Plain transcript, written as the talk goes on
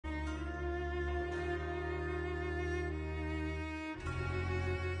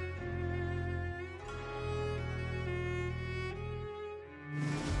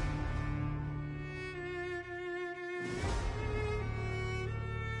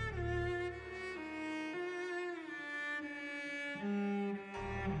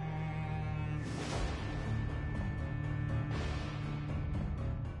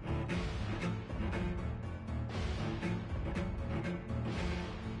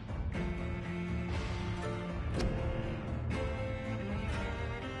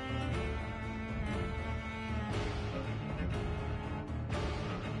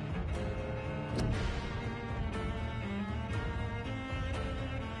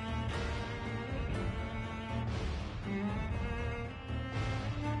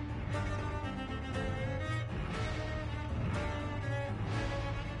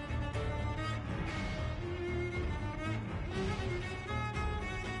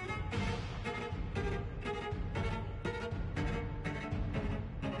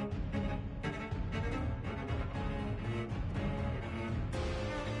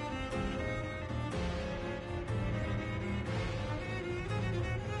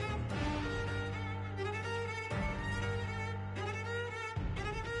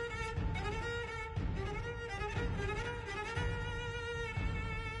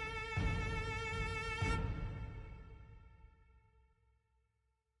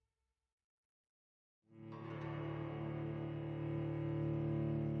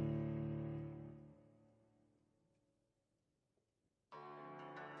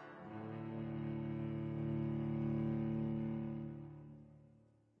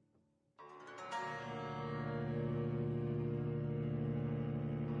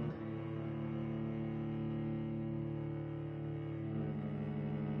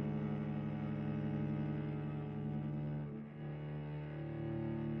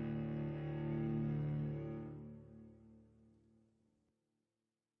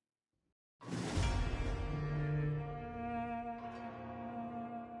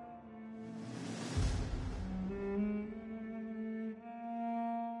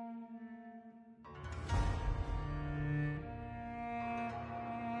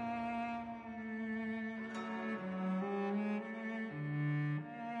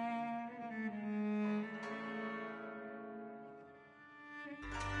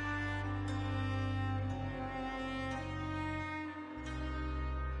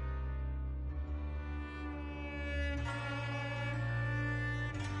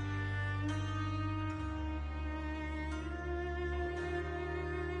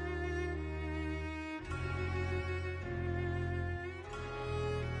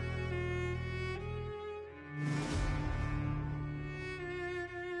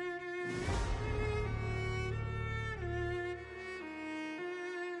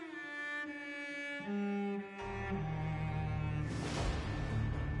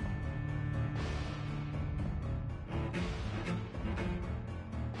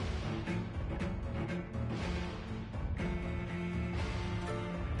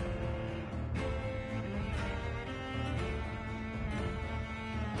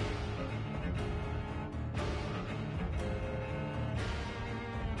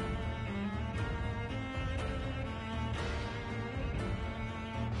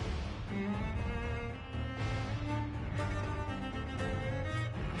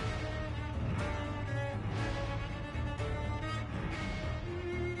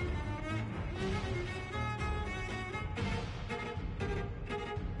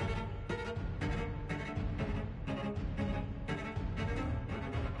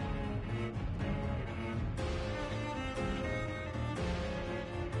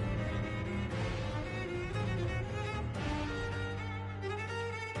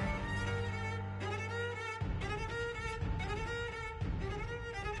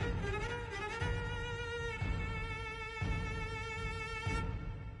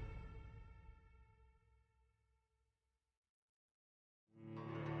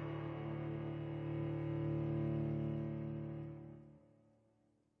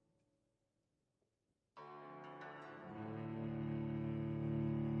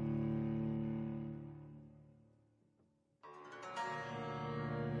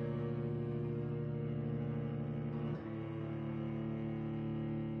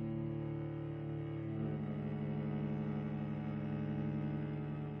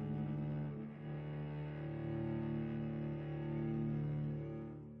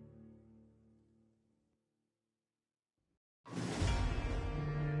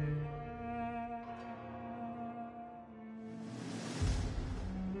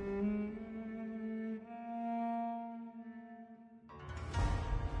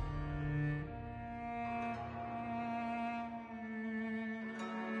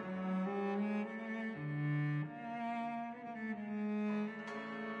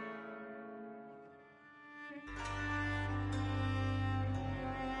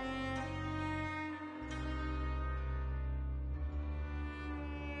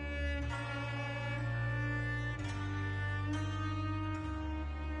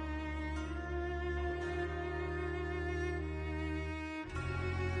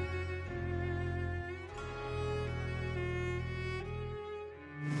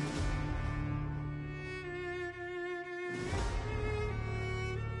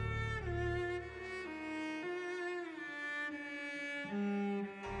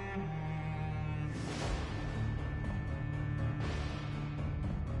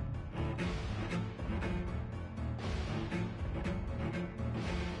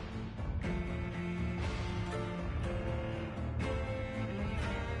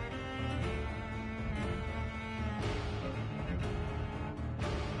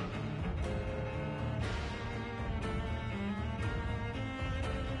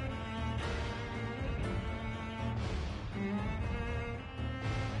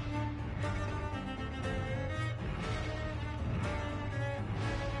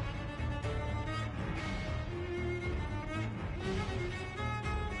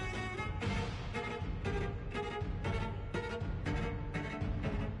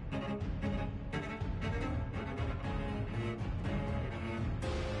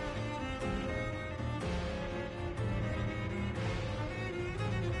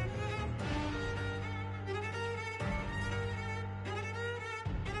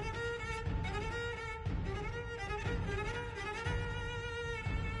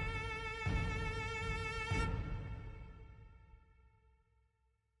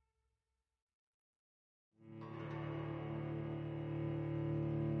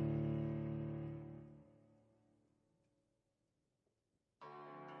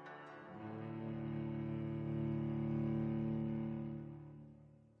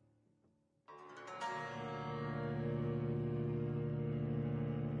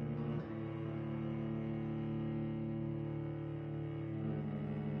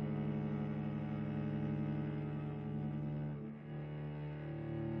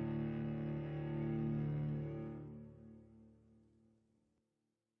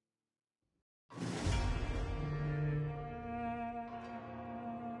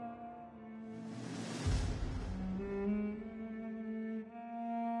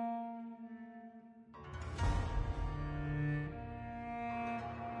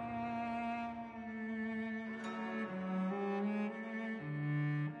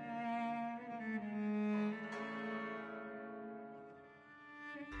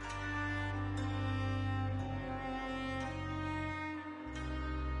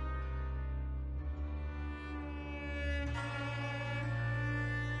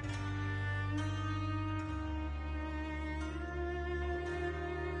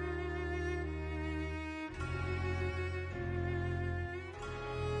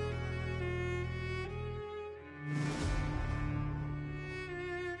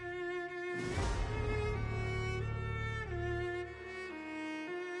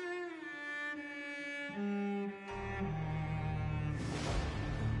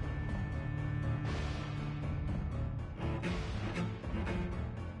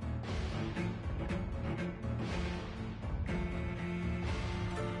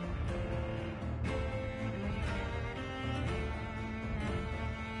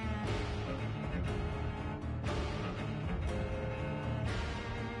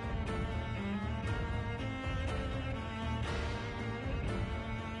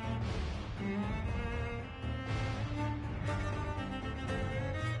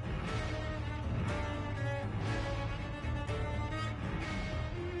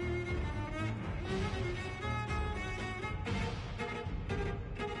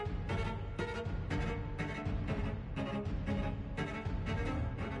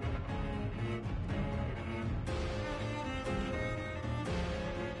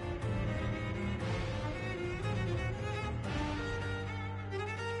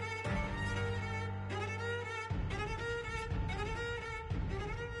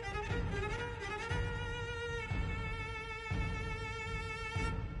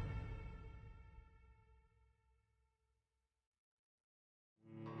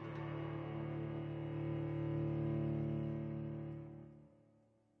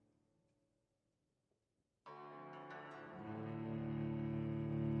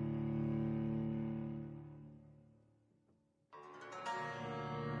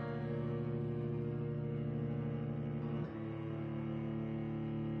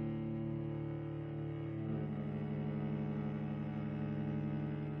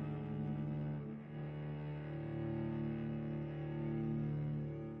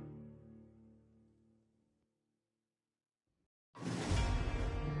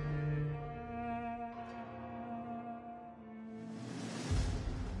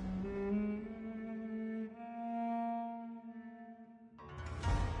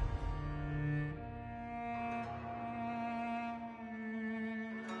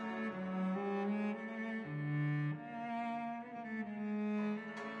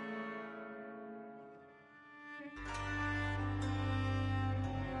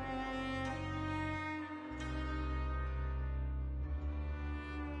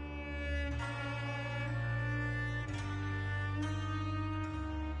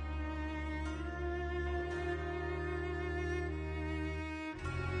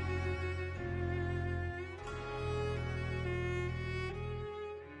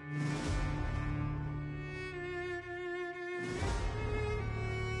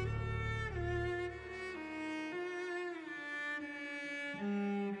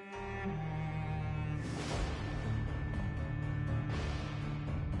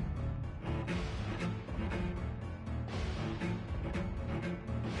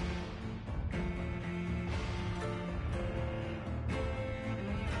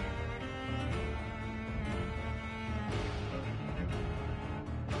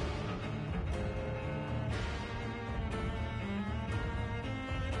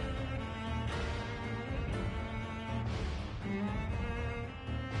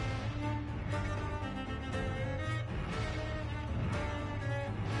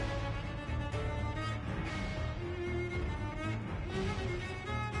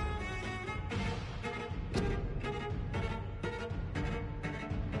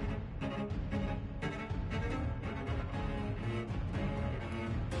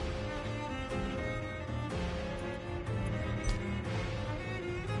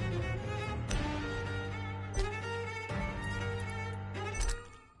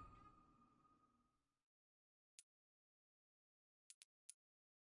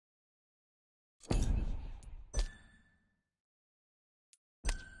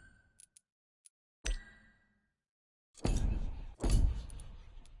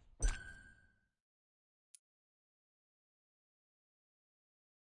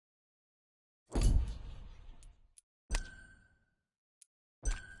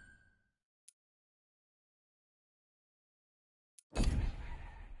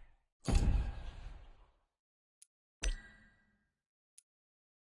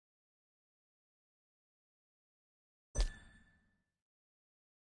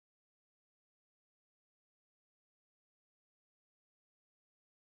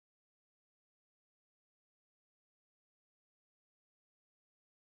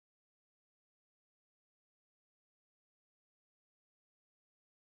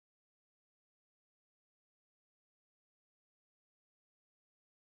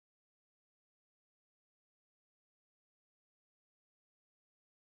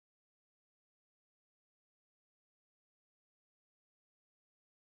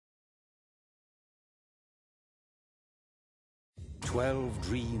12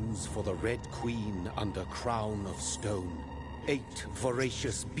 dreams for the Red Queen under crown of stone. 8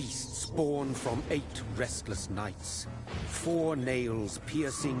 voracious beasts born from 8 restless nights. 4 nails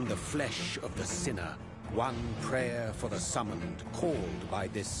piercing the flesh of the sinner. 1 prayer for the summoned, called by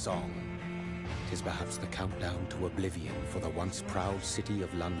this song. 'Tis perhaps the countdown to oblivion for the once proud city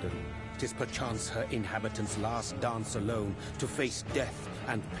of London. 'Tis perchance her inhabitants' last dance alone to face death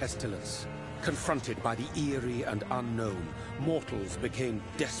and pestilence. Confronted by the eerie and unknown, mortals became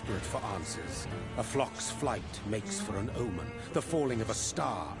desperate for answers. A flock's flight makes for an omen, the falling of a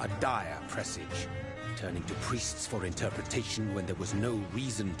star a dire presage. Turning to priests for interpretation when there was no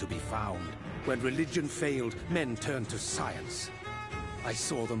reason to be found. When religion failed, men turned to science. I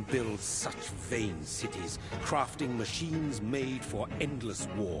saw them build such vain cities, crafting machines made for endless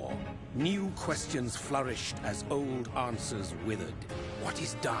war. New questions flourished as old answers withered. What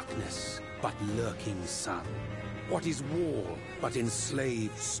is darkness but lurking sun? What is wall but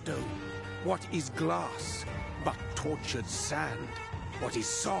enslaved stone? What is glass but tortured sand? What is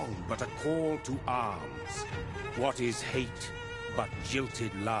song but a call to arms? What is hate but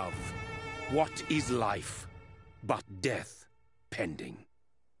jilted love? What is life but death pending?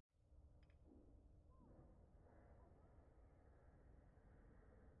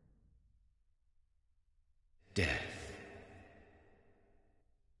 Death.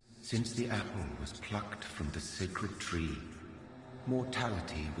 Since the apple was plucked from the sacred tree,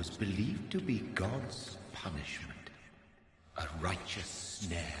 mortality was believed to be God's punishment. A righteous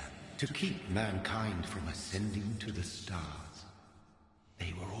snare to keep mankind from ascending to the stars.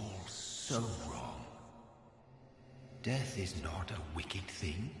 They were all so wrong. Death is not a wicked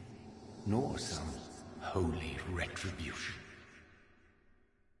thing, nor some holy retribution.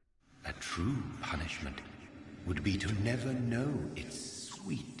 A true punishment would be to never know its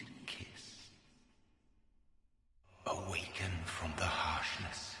sweet kiss. Awaken from the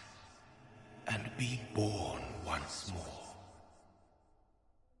harshness and be born once more.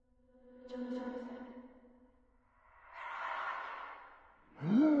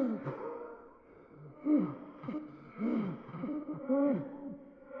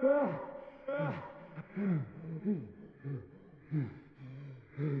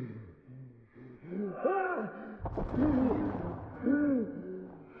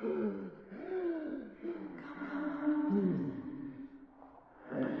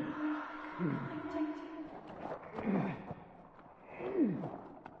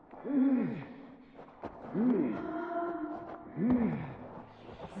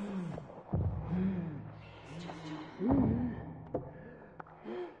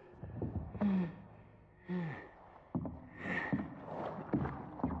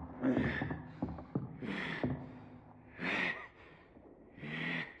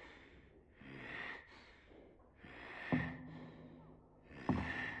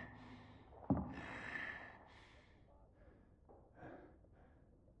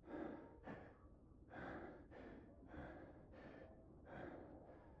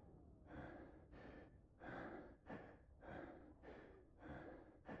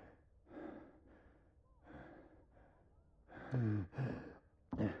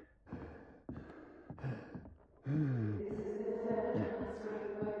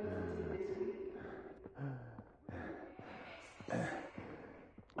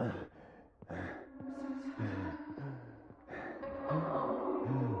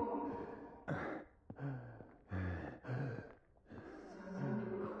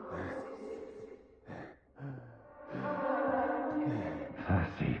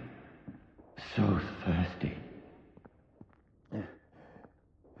 Thirsty. So thirsty.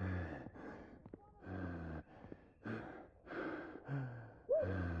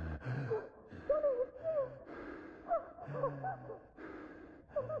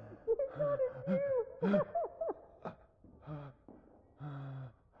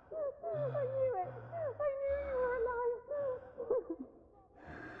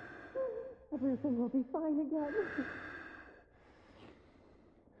 Everything will be fine again.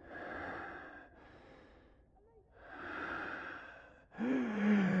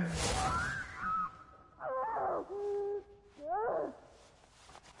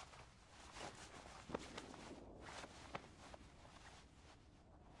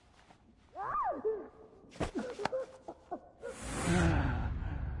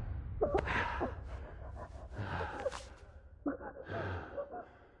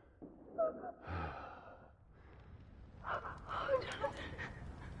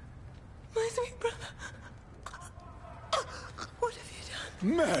 My sweet brother. What have you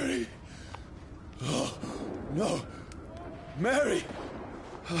done? Mary! Oh, no. Mary!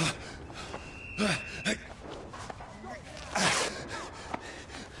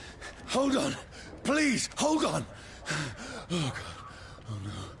 Hold on! Please, hold on! Oh, God. Oh,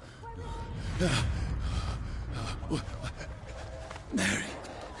 no. Mary.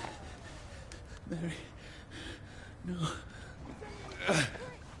 Mary. No.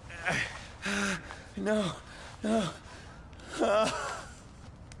 No. No.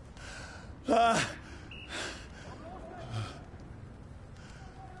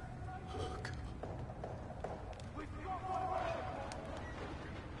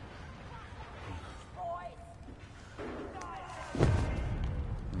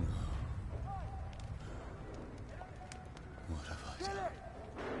 What have I done?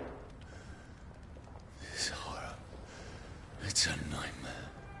 This horror. It's a nightmare.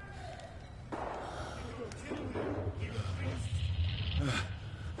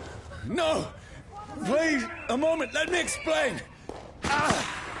 No! Please, a moment, let me explain!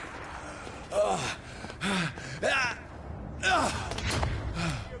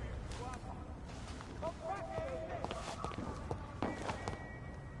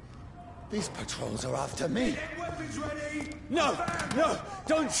 These patrols are after me. Get weapons ready! No! No!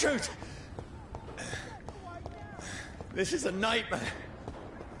 Don't shoot! This is a nightmare.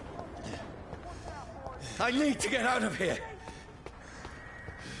 I need to get out of here.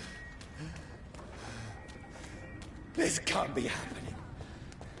 This can't be happening.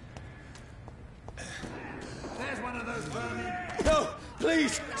 There's one of those vermin! No!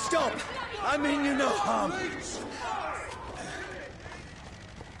 Please! Stop! I mean you no harm.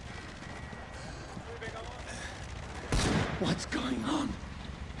 What's going on?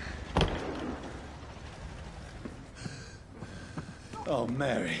 Oh,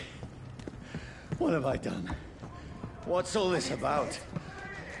 Mary. What have I done? What's all this about?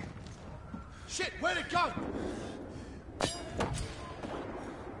 Shit, where'd it go?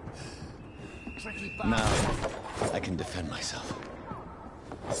 Now, I can defend myself.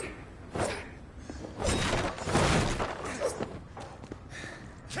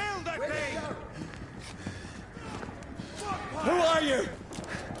 Kill that thing! Who are you?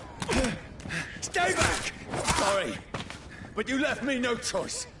 Stay back! Sorry, but you left me no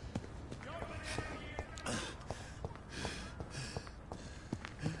choice.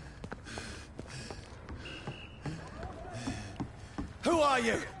 Who are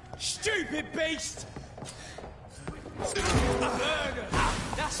you? Stupid beast!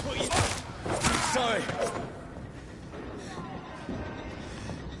 That's what you... Sorry.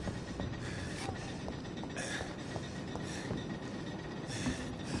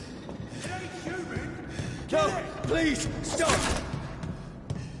 It ain't human! No, please, stop!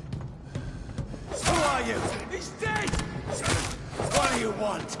 Who are you? He's dead! What do you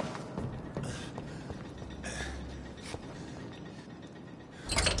want?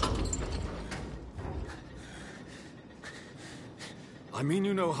 I mean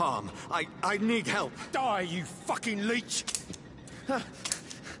you no harm. I need help. Die, you fucking leech!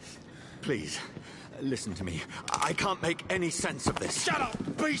 Please, listen to me. I can't make any sense of this. Shut up,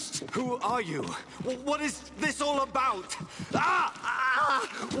 beast! Who are you? What is this all about?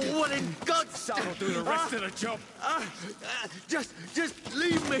 What in God's... Someone will do the rest of the job. Just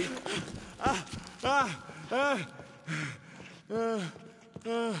leave me.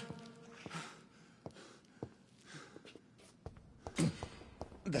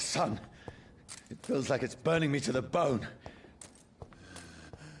 The sun. It feels like it's burning me to the bone.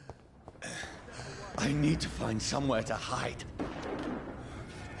 I need to find somewhere to hide.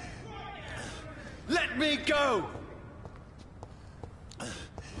 Let me go!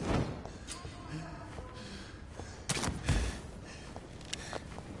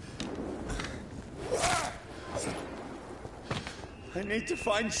 I need to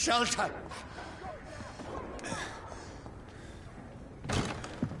find shelter.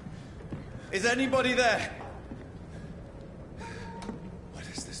 Is anybody there? What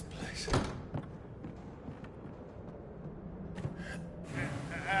is this place?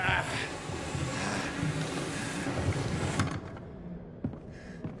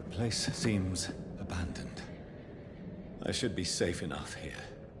 The place seems abandoned. I should be safe enough here.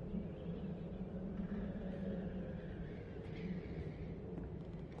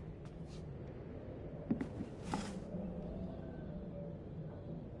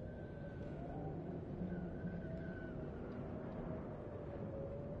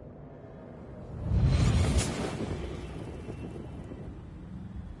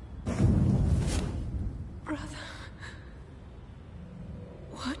 Brother,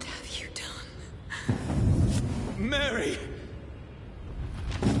 what have you done? Mary!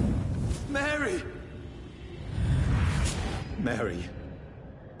 Mary! Mary,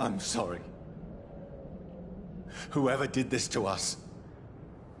 I'm sorry. Whoever did this to us,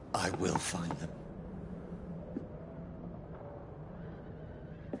 I will find them.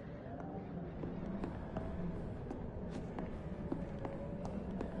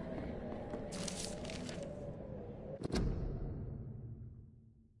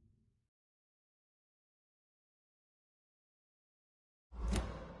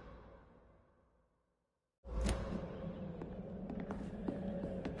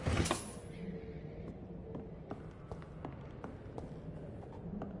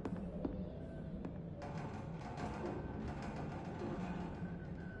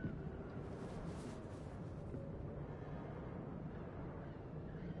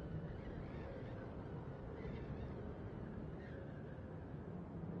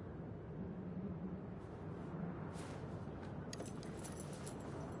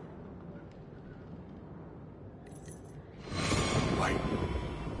 Wait.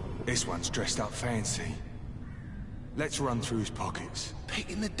 This one's dressed up fancy. Let's run through his pockets.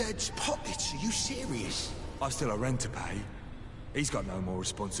 Picking the dead's pockets? Are you serious? I've still a rent to pay. He's got no more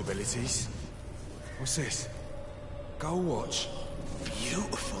responsibilities. What's this? Gold watch.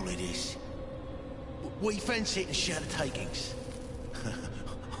 Beautiful it is. We fancy it and share the takings.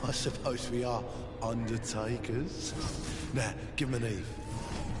 I suppose we are undertakers. Now, give him an Eve.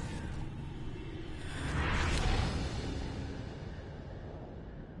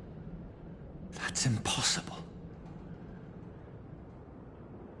 That's impossible.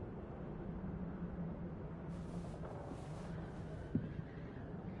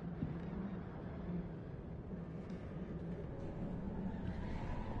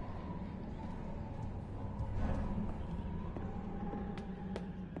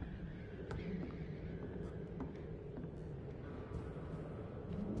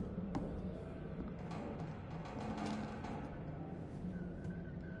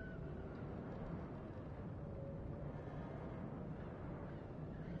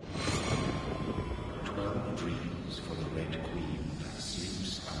 Dreams for the Red Queen that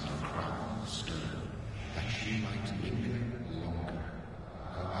sleeps under crown of stone, that she might linger longer,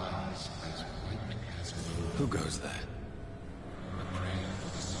 her eyes as white as wool. Who goes there? A prayer for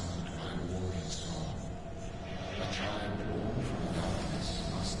the summoned by warrior song. A child born from darkness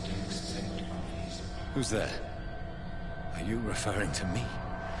must take scent of his. Who's there? Are you referring to me?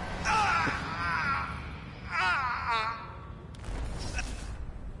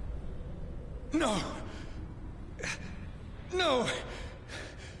 No! No!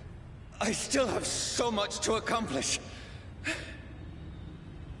 I still have so much to accomplish.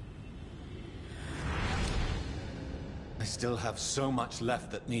 I still have so much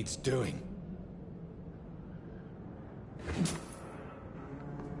left that needs doing.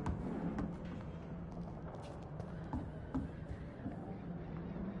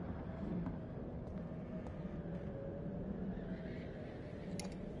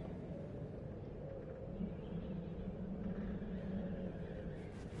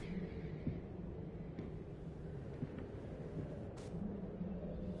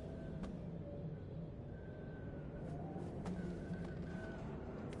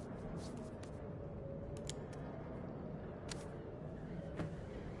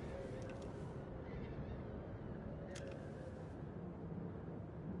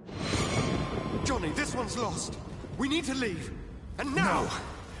 Johnny, this one's lost. We need to leave. And now! No!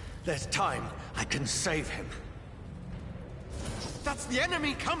 There's time. I can save him. That's the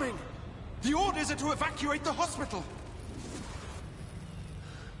enemy coming! The orders are to evacuate the hospital!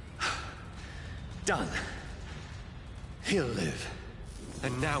 Done. He'll live.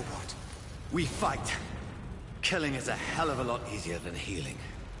 And now what? We fight. Killing is a hell of a lot easier than healing.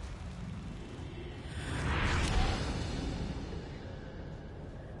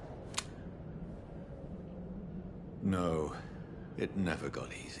 No, it never got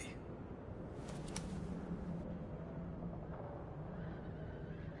easy.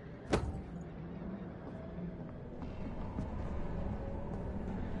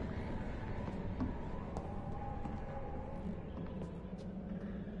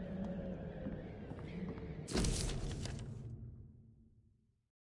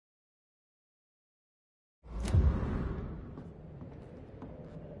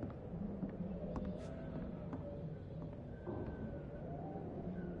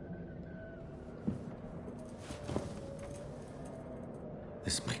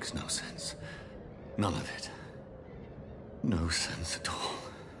 This makes no sense. None of it. No sense at all.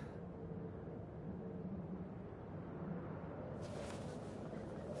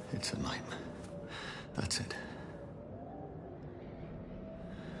 It's a nightmare. That's it.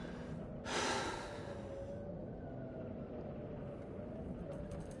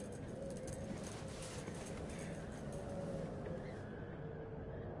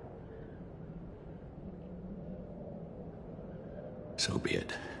 So be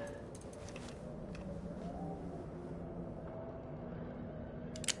it.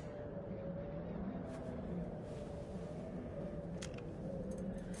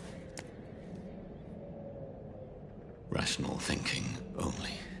 Rational thinking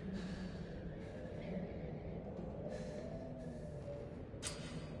only.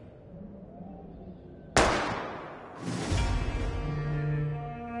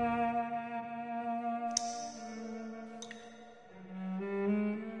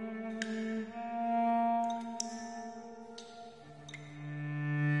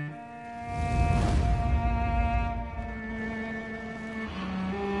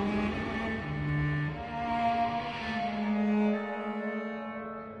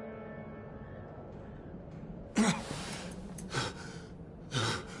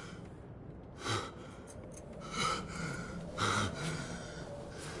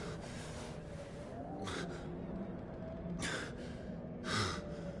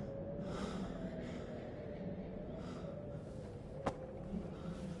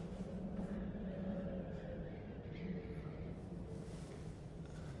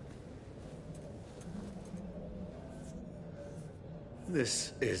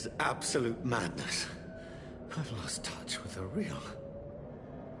 This is absolute madness. I've lost touch with the real.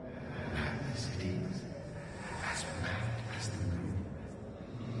 Madness it is, as mad as the moon,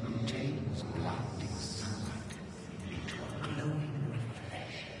 who takes blinding sunlight into a glowing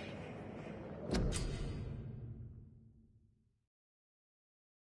reflection.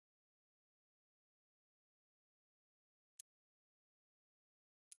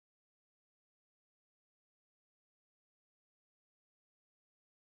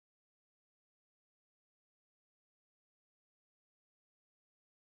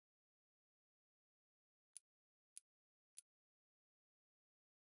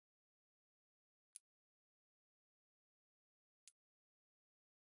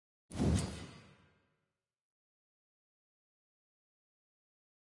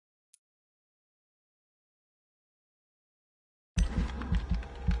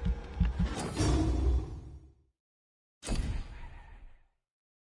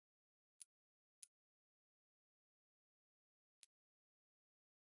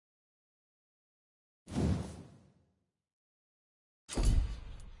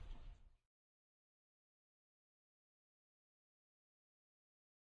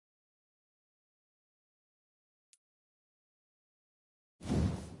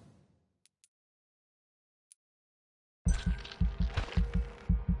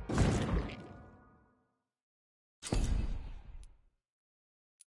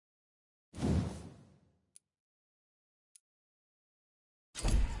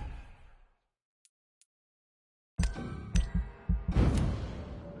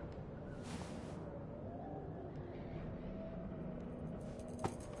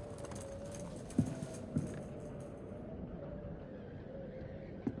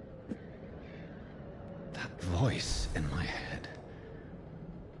 Voice in my head.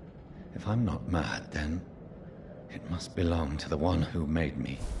 If I'm not mad, then it must belong to the one who made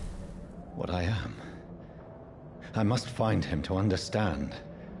me what I am. I must find him to understand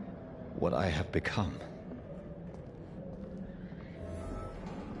what I have become.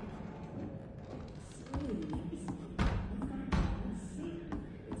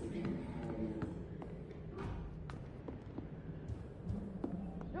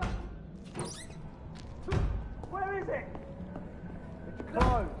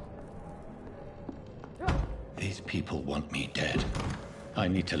 These people want me dead. I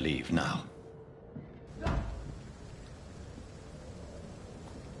need to leave now.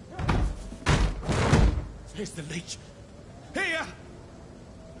 Here's the leech. Here!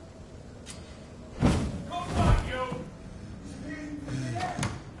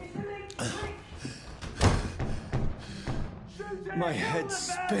 My head's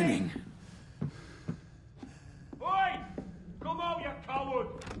spinning. Oi! Come out, you coward!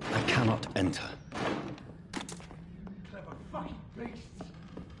 I cannot enter. Clever fucking beasts!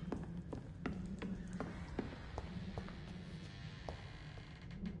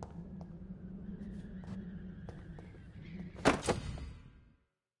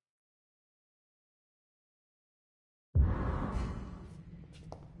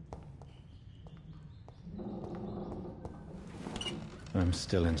 I'm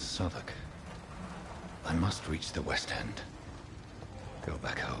still in Southwark. I must reach the West End. Go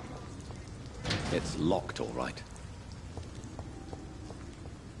back home. It's locked, all right.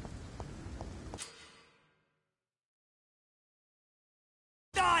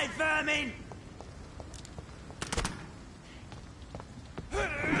 Die, vermin!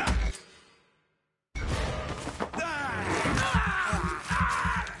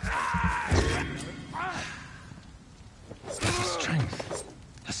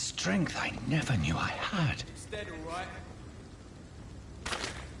 strength I never knew I had. It's dead, all right.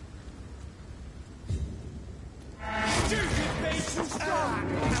 This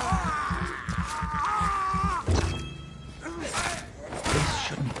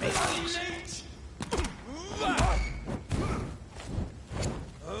shouldn't be possible.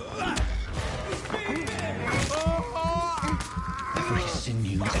 Every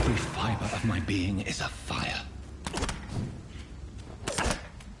sinew, every fiber of my being is afire.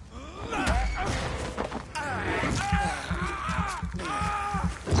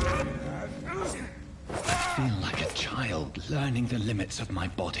 I feel like a child learning the limits of my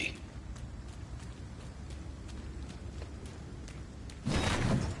body.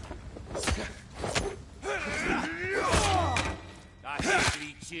 That's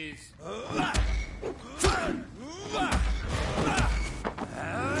leeches.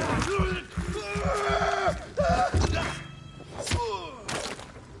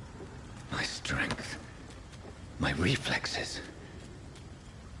 My strength, my reflexes.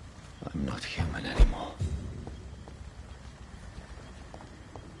 I'm not human anymore.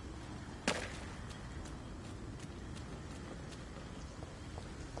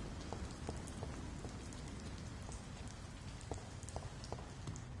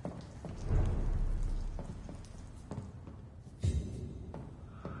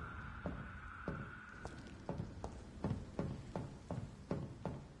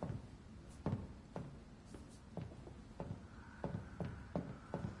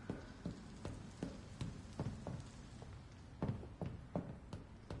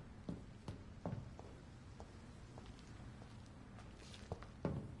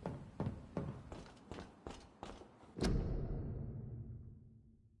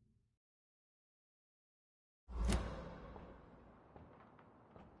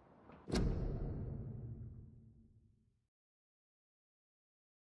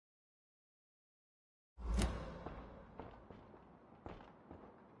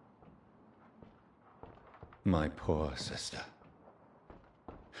 My poor sister.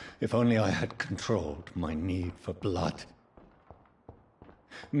 If only I had controlled my need for blood.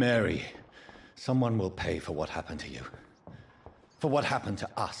 Mary, someone will pay for what happened to you. For what happened to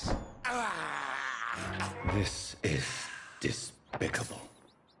us. This is despicable.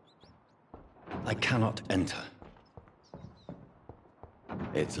 I cannot enter.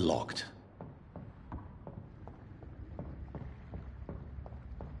 It's locked.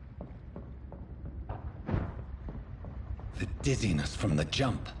 The dizziness from the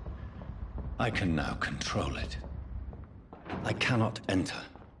jump. I can now control it. I cannot enter.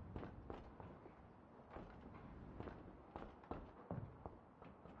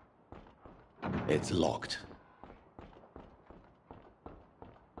 It's locked.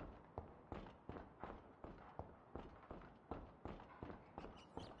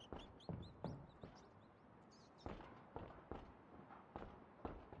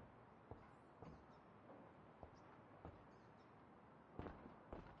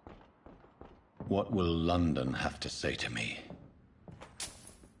 What will London have to say to me?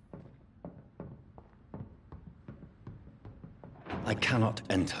 I cannot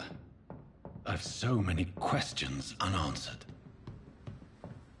enter. I've so many questions unanswered.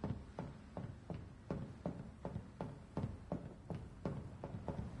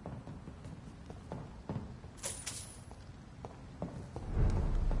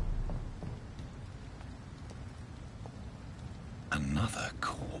 Another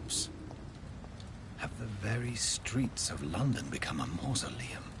corpse. Have the very streets of London become a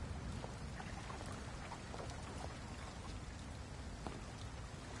mausoleum?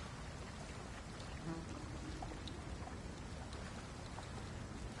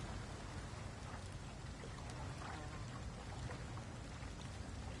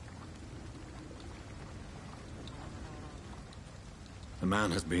 The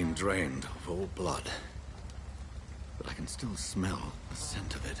man has been drained of all blood, but I can still smell the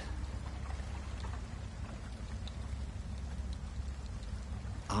scent of it.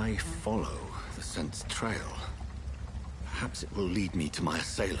 I follow the scent's trail. Perhaps it will lead me to my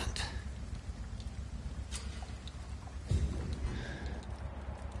assailant.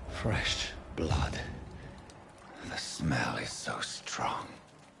 Fresh blood. The smell is so strong.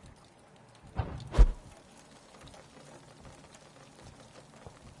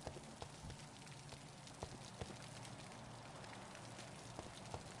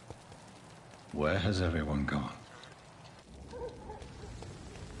 Where has everyone gone?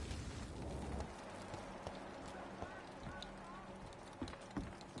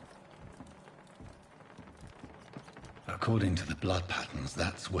 According to the blood patterns,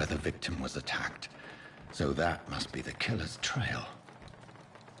 that's where the victim was attacked. So that must be the killer's trail.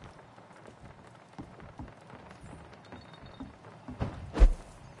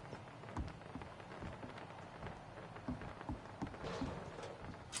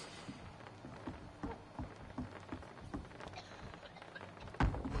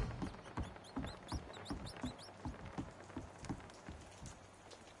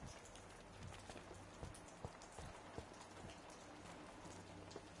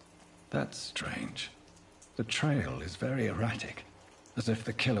 That's strange. The trail is very erratic, as if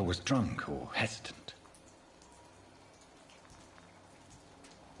the killer was drunk or hesitant.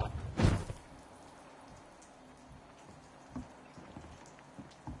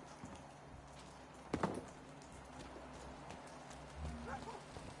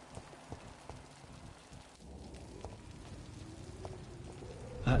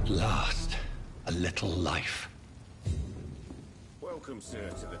 At last, a little life. Welcome, sir,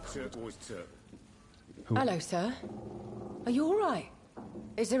 to the Turquoise Turtle. Hello, sir. Are you all right?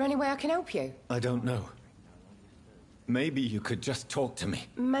 Is there any way I can help you? I don't know. Maybe you could just talk to me.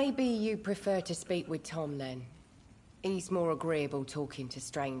 Maybe you prefer to speak with Tom, then. He's more agreeable talking to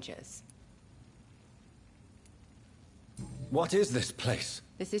strangers. What is this place?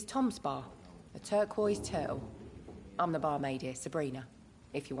 This is Tom's bar, the Turquoise Turtle. I'm the barmaid here, Sabrina,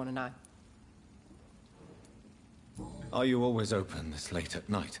 if you want to know. Are you always open this late at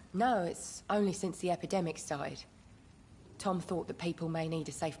night? No, it's only since the epidemic started. Tom thought that people may need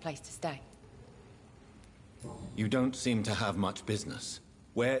a safe place to stay. You don't seem to have much business.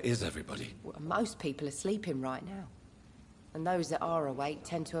 Where is everybody? Well, most people are sleeping right now. And those that are awake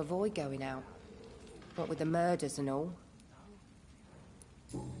tend to avoid going out. What with the murders and all.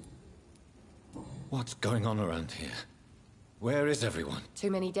 What's going on around here? Where is everyone? Too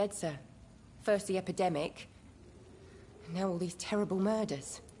many dead, sir. First the epidemic, and now all these terrible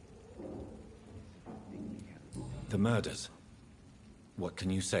murders. The murders? What can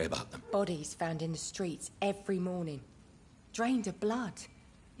you say about them? Bodies found in the streets every morning. Drained of blood.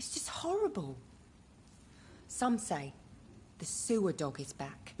 It's just horrible. Some say the sewer dog is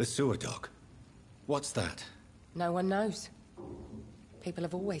back. The sewer dog? What's that? No one knows. People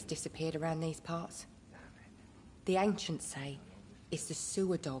have always disappeared around these parts. The ancients say it's the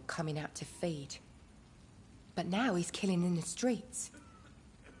sewer dog coming out to feed. But now he's killing in the streets.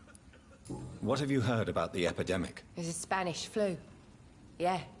 What have you heard about the epidemic? There's a Spanish flu.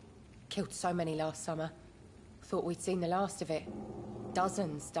 Yeah. Killed so many last summer. Thought we'd seen the last of it.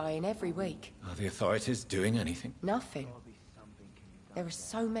 Dozens dying every week. Are the authorities doing anything? Nothing. There are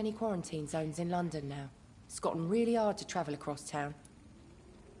so many quarantine zones in London now. It's gotten really hard to travel across town.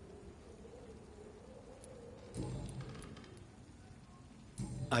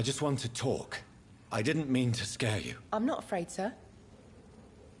 I just want to talk. I didn't mean to scare you. I'm not afraid, sir.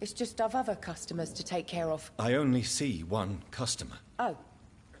 It's just I've other customers to take care of. I only see one customer. Oh.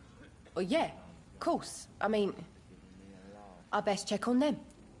 Well, yeah, of course. I mean, I best check on them.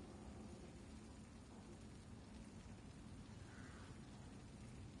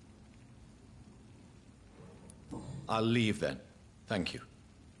 I'll leave then. Thank you.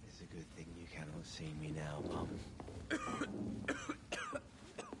 It's a good thing you cannot see me now, Mum.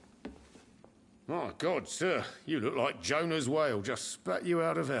 My God, sir, you look like Jonah's whale just spat you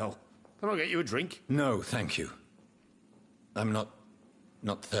out of hell. Can I get you a drink? No, thank you. I'm not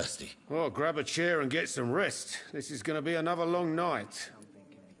thirsty. Well, grab a chair and get some rest. This is going to be another long night.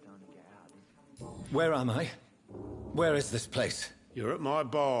 Where am I? Where is this place? You're at my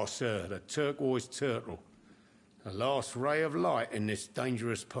bar, sir, the Turquoise Turtle. The last ray of light in this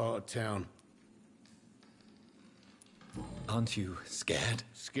dangerous part of town. Aren't you scared?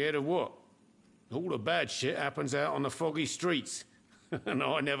 Scared of what? All the bad shit happens out on the foggy streets. And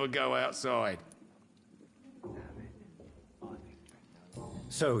I never go outside.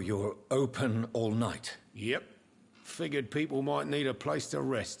 So you're open all night? Yep. Figured people might need a place to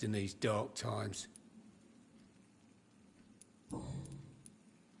rest in these dark times.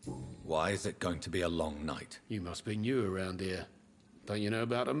 Why is it going to be a long night? You must be new around here. Don't you know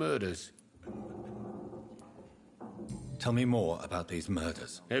about the murders? Tell me more about these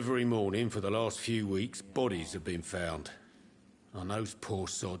murders. Every morning for the last few weeks, bodies have been found. And those poor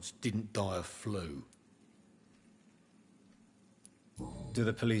sods didn't die of flu. Do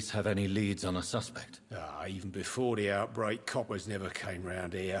the police have any leads on a suspect? Even before the outbreak, coppers never came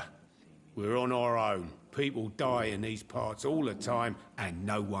round here. We're on our own. People die in these parts all the time, and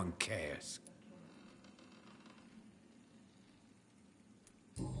no one cares.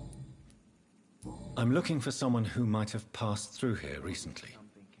 I'm looking for someone who might have passed through here recently.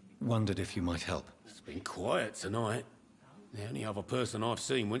 Wondered if you might help. It's been quiet tonight. The only other person I've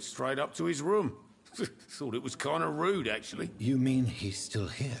seen went straight up to his room. Thought it was kind of rude, actually. You mean he's still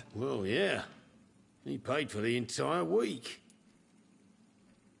here? Well, yeah. He paid for the entire week.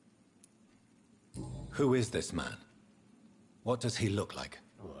 Who is this man? What does he look like?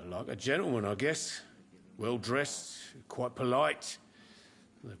 Well, like a gentleman, I guess. Well-dressed, quite polite.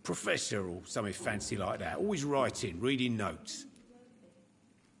 A professor or something fancy like that. Always writing, reading notes.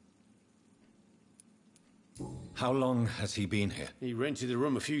 How long has he been here? He rented the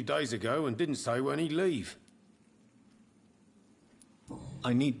room a few days ago and didn't say when he'd leave.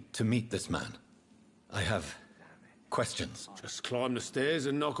 I need to meet this man. I have questions. Just climb the stairs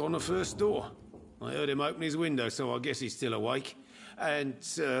and knock on the first door. I heard him open his window, so I guess he's still awake. And,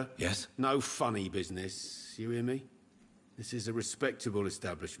 Yes? no funny business, you hear me? This is a respectable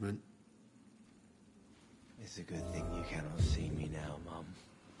establishment. It's a good thing you cannot see me now, Mum.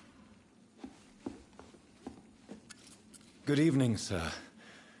 Good evening, sir.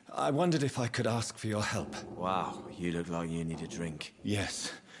 I wondered if I could ask for your help. Wow, you look like you need a drink.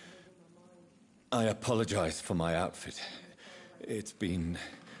 Yes. I apologize for my outfit. It's been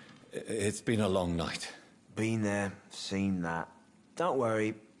a long night. Been there, seen that. Don't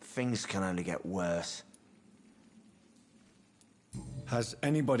worry, things can only get worse. Has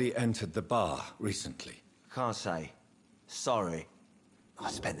anybody entered the bar recently? Can't say. Sorry. I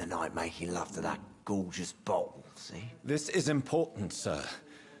spent the night making love to that gorgeous bottle, see? This is important, sir.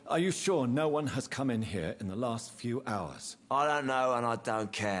 Are you sure no one has come in here in the last few hours? I don't know and I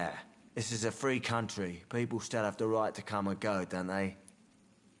don't care. This is a free country. People still have the right to come and go, don't they?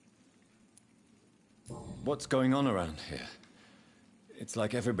 What's going on around here? It's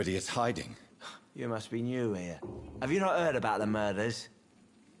like everybody is hiding. You must be new here. Have you not heard about the murders?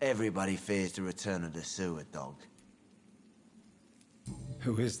 Everybody fears the return of the sewer dog.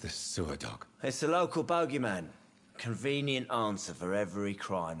 Who is this sewer dog? It's the local bogeyman. Convenient answer for every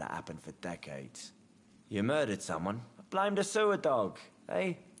crime that happened for decades. You murdered someone, blame the sewer dog,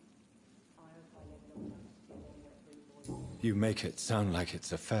 eh? You make it sound like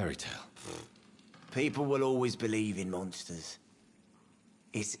it's a fairy tale. People will always believe in monsters.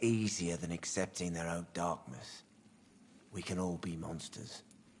 It's easier than accepting their own darkness. We can all be monsters.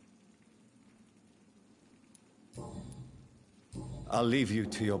 I'll leave you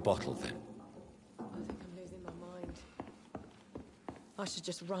to your bottle then. I think I'm losing my mind. I should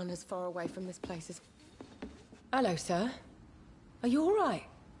just run as far away from this place as... Hello, sir. Are you all right?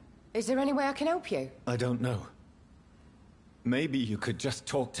 Is there any way I can help you? I don't know. Maybe you could just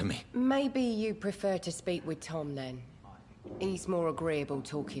talk to me. Maybe you prefer to speak with Tom, then. He's more agreeable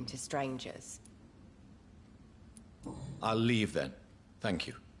talking to strangers. I'll leave then. Thank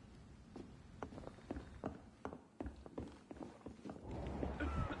you.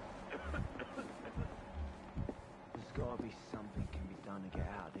 There's gotta be something can be done to get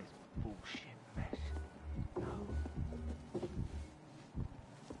out of this bullshit mess. No?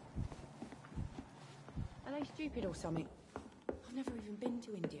 Are they stupid or something? I've never even been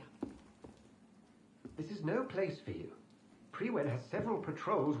to India. This is no place for you. Priwen has several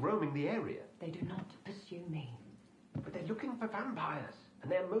patrols roaming the area. They do not pursue me. But they're looking for vampires,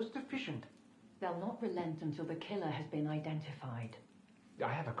 and they're most efficient. They'll not relent until the killer has been identified.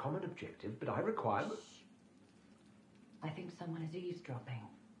 I have a common objective, but I require... I think someone is eavesdropping.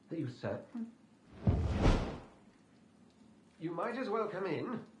 Are you certain? You might as well come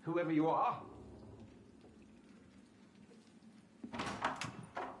in, whoever you are.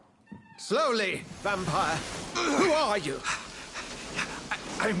 Slowly, vampire. Who are you?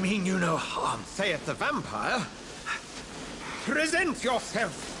 I mean you no harm. Saith the vampire. Present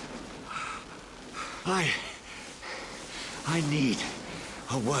yourself. I need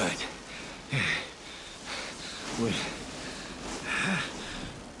a word. Would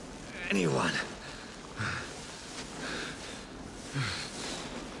anyone?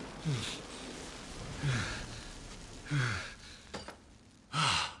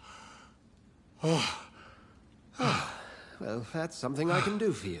 Well, that's something I can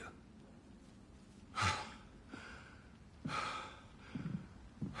do for you.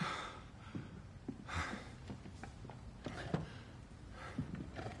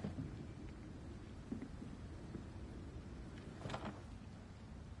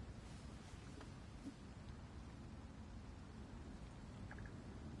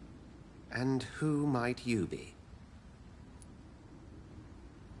 And who might you be?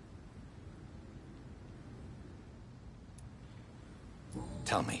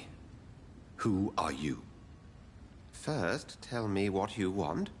 Tell me, who are you? First, tell me what you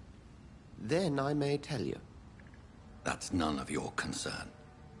want. Then I may tell you. That's none of your concern.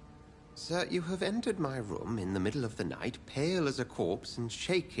 Sir, you have entered my room in the middle of the night, pale as a corpse and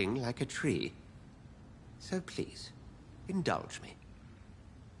shaking like a tree. So please, indulge me.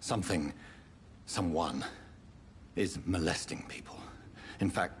 Someone is molesting people. In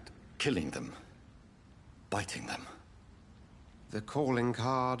fact, killing them. Biting them. The calling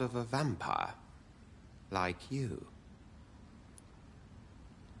card of a vampire. Like you.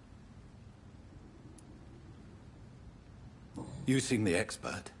 You seem the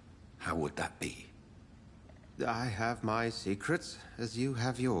expert. How would that be? I have my secrets, as you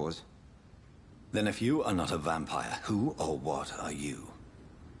have yours. Then if you are not a vampire, who or what are you?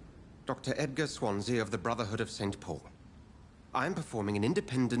 Dr. Edgar Swansea of the Brotherhood of St. Paul. I'm performing an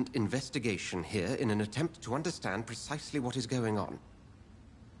independent investigation here in an attempt to understand precisely what is going on.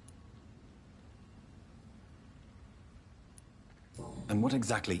 And what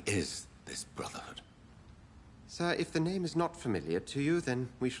exactly is this Brotherhood? Sir, if the name is not familiar to you, then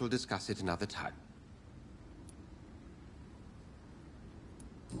we shall discuss it another time.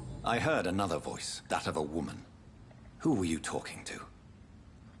 I heard another voice, that of a woman. Who were you talking to?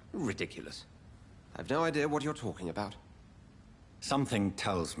 Ridiculous. I've no idea what you're talking about. Something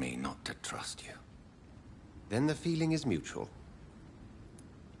tells me not to trust you. Then the feeling is mutual.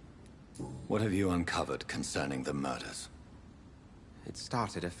 What have you uncovered concerning the murders? It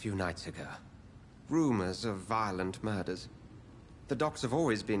started a few nights ago. Rumors of violent murders. The docks have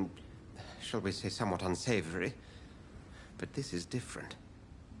always been, shall we say, somewhat unsavory. But this is different.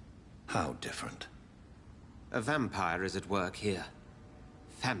 How different? A vampire is at work here.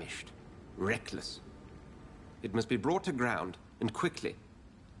 Famished. Reckless. It must be brought to ground, and quickly.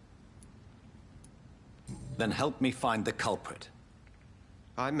 Then help me find the culprit.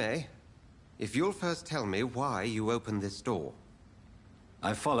 I may. If you'll first tell me why you opened this door.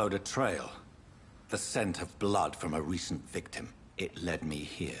 I followed a trail. The scent of blood from a recent victim. It led me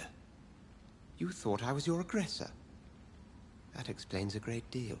here. You thought I was your aggressor. That explains a great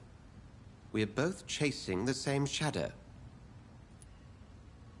deal. We are both chasing the same shadow.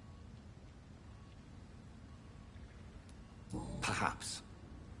 Perhaps.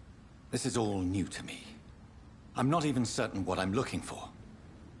 This is all new to me. I'm not even certain what I'm looking for.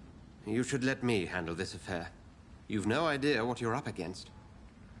 You should let me handle this affair. You've no idea what you're up against.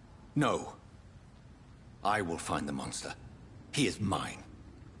 No. I will find the monster. He is mine.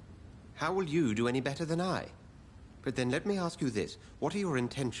 How will you do any better than I? But then let me ask you this. What are your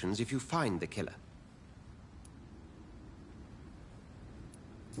intentions if you find the killer?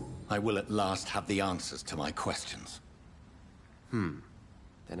 I will at last have the answers to my questions.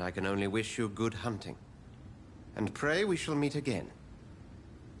 Then I can only wish you good hunting. And pray we shall meet again.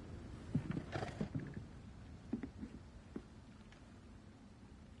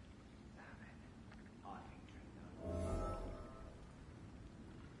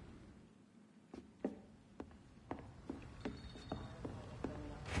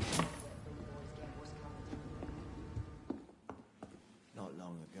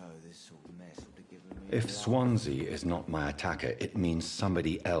 If Swansea is not my attacker, it means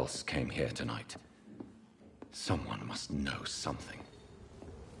somebody else came here tonight. Someone must know something.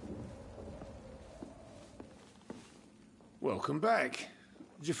 Welcome back.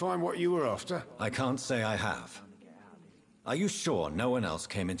 Did you find what you were after? I can't say I have. Are you sure no one else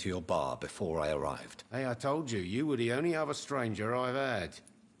came into your bar before I arrived? Hey, I told you, you were the only other stranger I've had.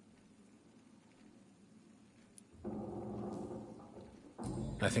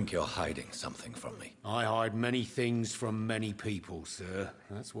 I think you're hiding something from me. I hide many things from many people, sir.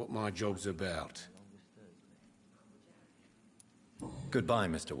 That's what my job's about. Goodbye,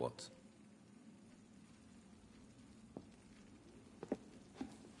 Mr. Watts.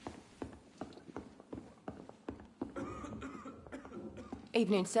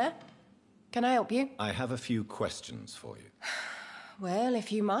 Evening, sir. Can I help you? I have a few questions for you. Well,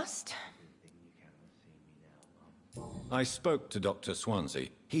 if you must. I spoke to Dr. Swansea.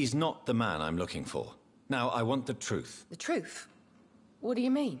 He's not the man I'm looking for. Now, I want the truth. The truth? What do you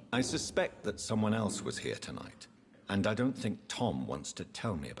mean? I suspect that someone else was here tonight. And I don't think Tom wants to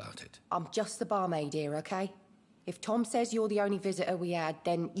tell me about it. I'm just the barmaid here, okay? If Tom says you're the only visitor we had,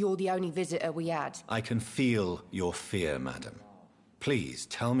 then you're the only visitor we had. I can feel your fear, madam. Please,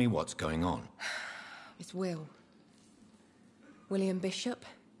 tell me what's going on. It's Will. William Bishop.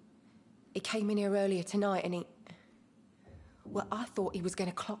 He came in here earlier tonight and he... Well, I thought he was going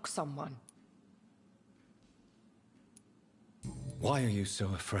to clock someone. Why are you so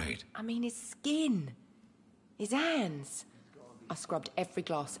afraid? I mean, his skin. His hands. I scrubbed every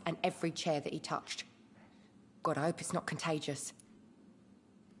glass and every chair that he touched. God, I hope it's not contagious.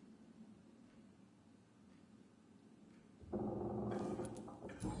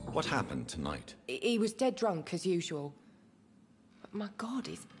 What happened tonight? He was dead drunk, as usual. But my God,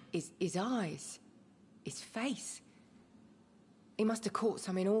 his eyes. His face. He must have caught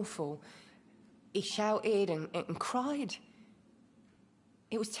something awful. He shouted and cried.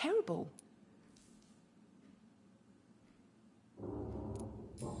 It was terrible.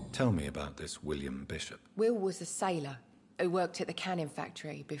 Tell me about this William Bishop. Will was a sailor who worked at the canning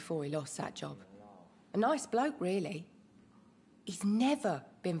factory before he lost that job. A nice bloke, really. He's never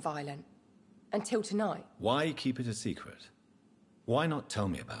been violent. Until tonight. Why keep it a secret? Why not tell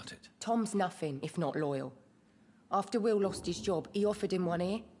me about it? Tom's nothing if not loyal. After Will lost his job, he offered him one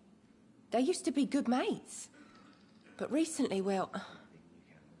ear. They used to be good mates. But recently, Will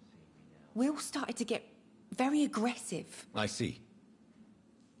started to get very aggressive. I see.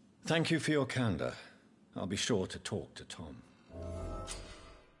 Thank you for your candor. I'll be sure to talk to Tom.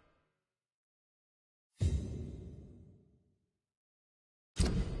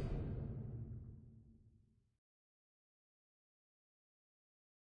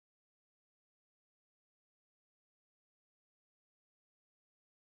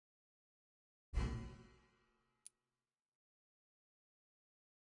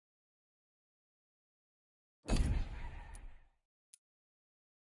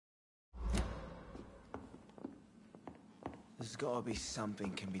 There's gotta be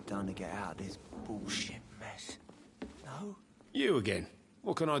something can be done to get out of this bullshit mess. No? You again.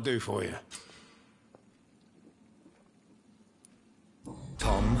 What can I do for you?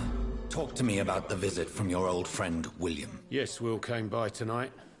 Tom, talk to me about the visit from your old friend, William. Yes, Will came by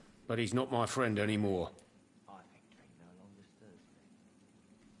tonight, but he's not my friend anymore.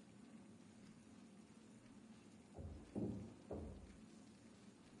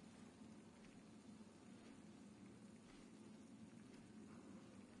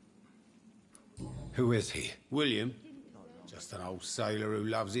 Who is he? William. Just an old sailor who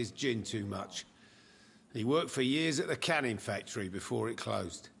loves his gin too much. He worked for years at the canning factory before it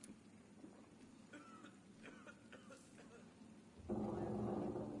closed.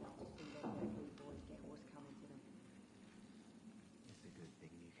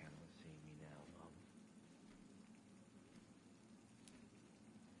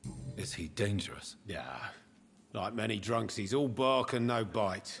 Is he dangerous? Yeah. Like many drunks, he's all bark and no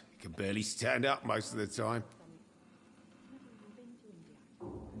bite. He can barely stand up most of the time.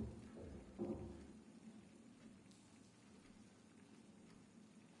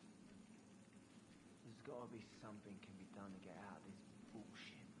 There's gotta be something can be done to get out of this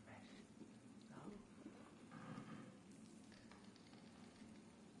bullshit mess. No?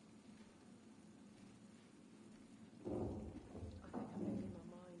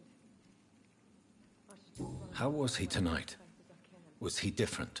 How was he tonight? Was he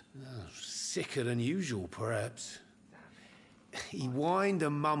different? Oh, sicker than usual, perhaps. He whined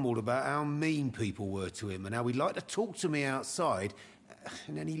and mumbled about how mean people were to him and how he'd like to talk to me outside,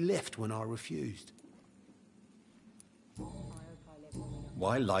 and then he left when I refused.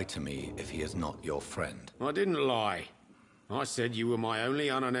 Why lie to me if he is not your friend? I didn't lie. I said you were my only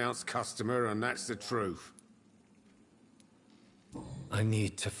unannounced customer, and that's the truth. I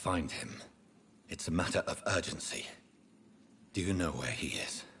need to find him. It's a matter of urgency. Do you know where he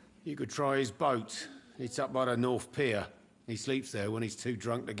is? You could try his boat. It's up by the North Pier. He sleeps there when he's too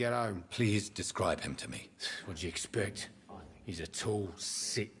drunk to get home. Please describe him to me. What do you expect? He's a tall,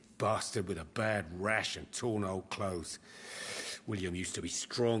 sick bastard with a bad rash and torn old clothes. William used to be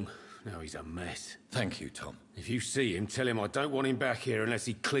strong. Now he's a mess. Thank you, Tom. If you see him, tell him I don't want him back here unless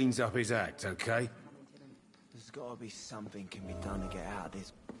he cleans up his act, okay? There's gotta be something can be done to get out of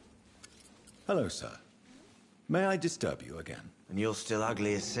this. Hello, sir. May I disturb you again? And you're still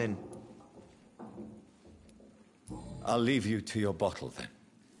ugly as sin. I'll leave you to your bottle, then.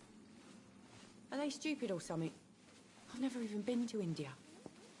 Are they stupid or something? I've never even been to India.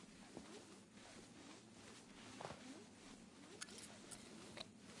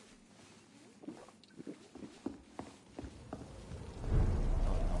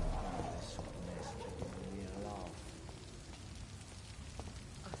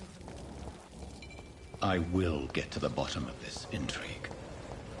 I will get to the bottom of this intrigue.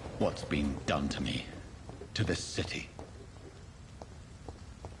 What's been done to me, to this city.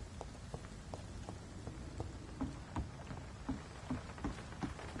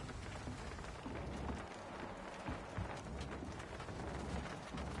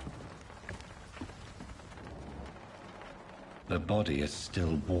 The body is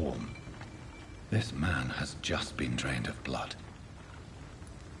still warm. This man has just been drained of blood.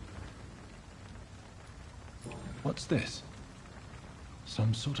 What's this?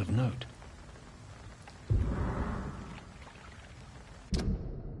 Some sort of note.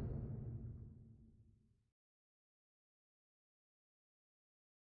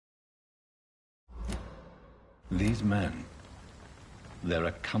 These men, they're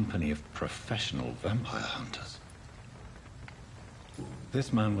a company of professional vampire hunters.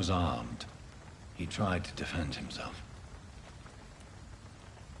 This man was armed. He tried to defend himself.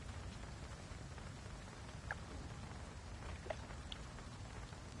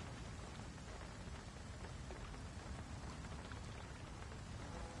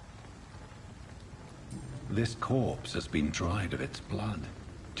 This corpse has been dried of its blood,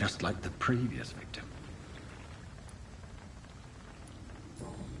 just like the previous victim.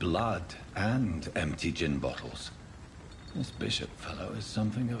 Blood and empty gin bottles. This Bishop fellow is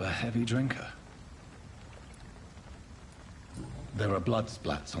something of a heavy drinker. There are blood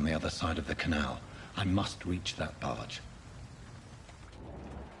splats on the other side of the canal. I must reach that barge.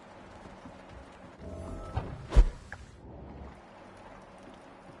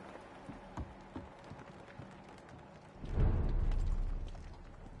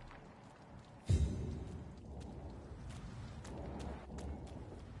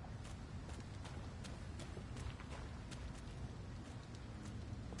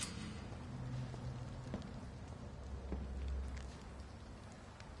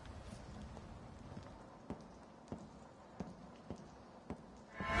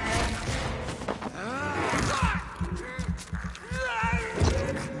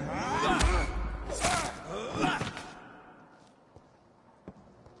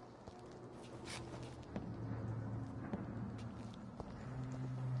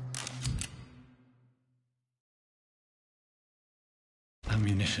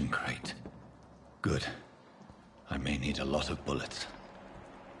 Ammunition crate. Good. I may need a lot of bullets.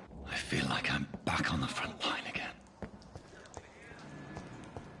 I feel like I'm back on the front line again.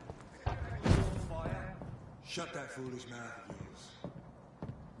 Shut that foolish mouth of yours.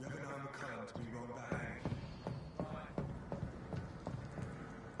 You haven't known the kind to be wrong by hand.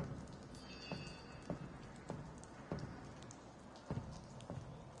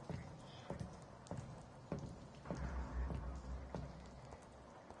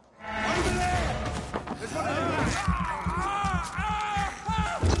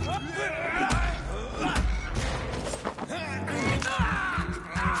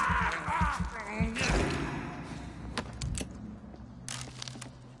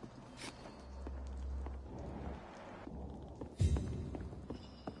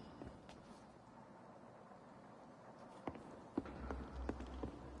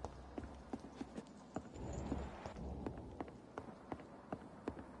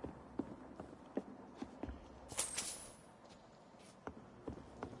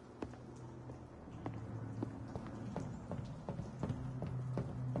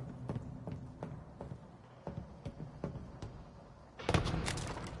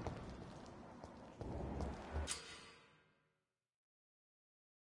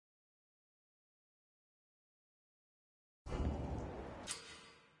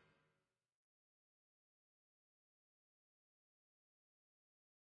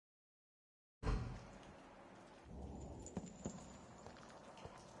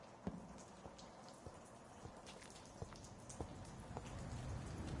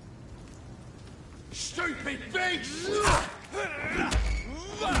 Stupid beast!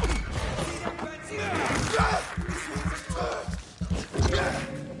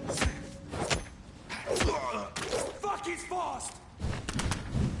 Fuck, it's fast!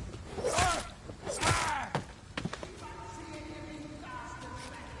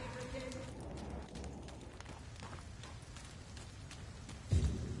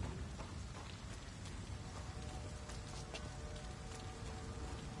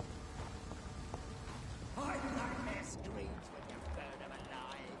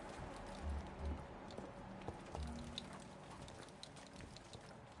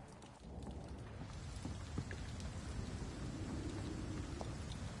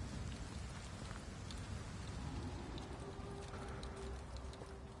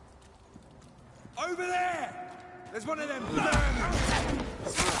 Over there! There's one of them vermin!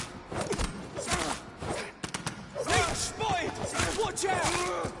 Leech spotted! Watch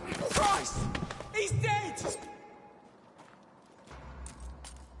out! Christ! He's dead!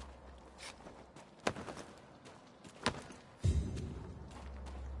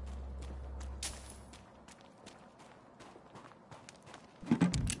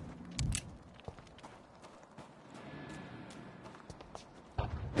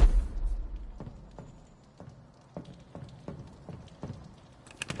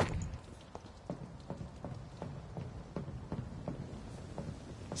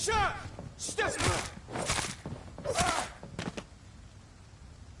 Shut! Step!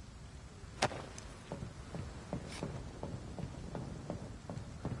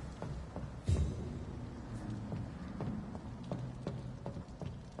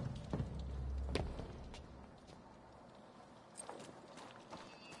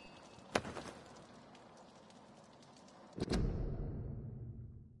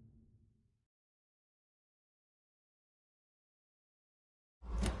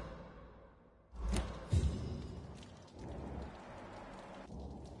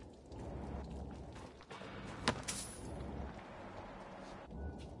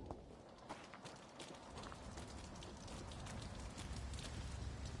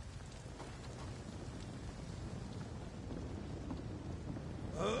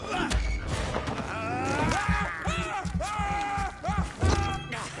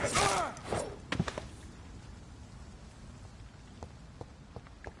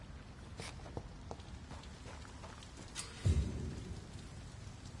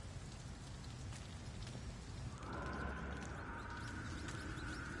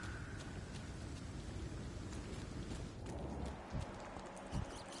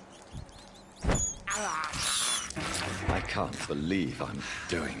 can't believe I'm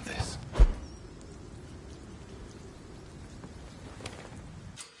doing this.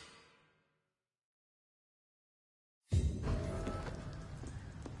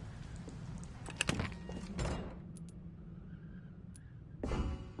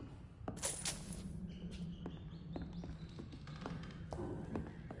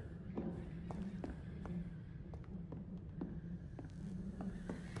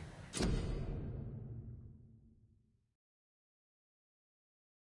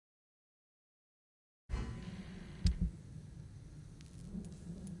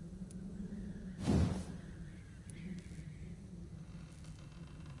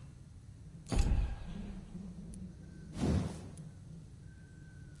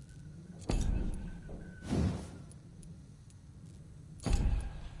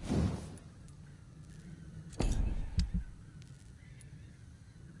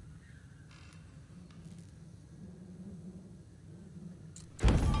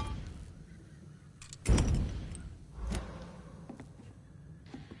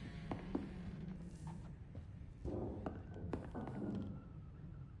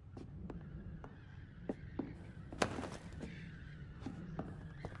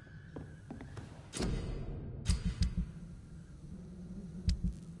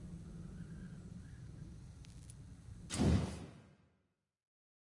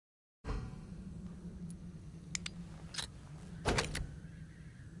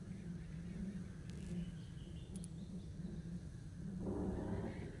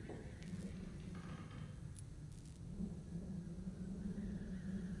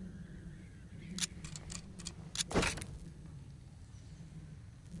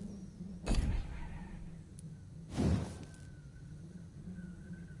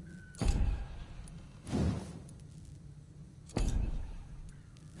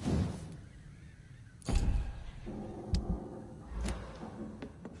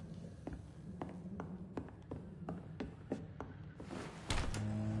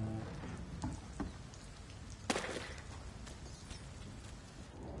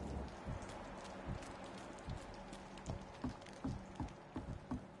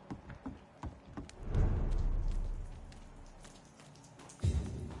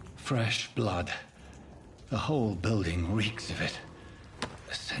 Fresh blood. The whole building reeks of it.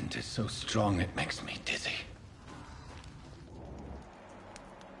 The scent is so strong it makes me dizzy.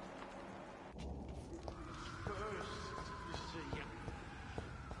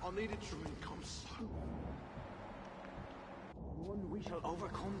 I need a drink, I'm so... One, we shall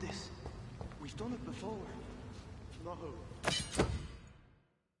overcome this. We've done it before. No.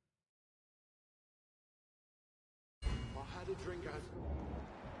 I had a drink out.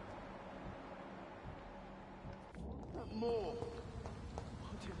 More.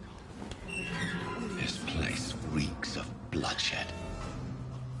 This place reeks of bloodshed.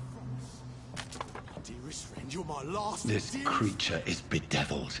 Dearest friend, you're my last... This creature is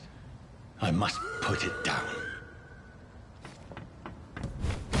bedeviled. I must put it down.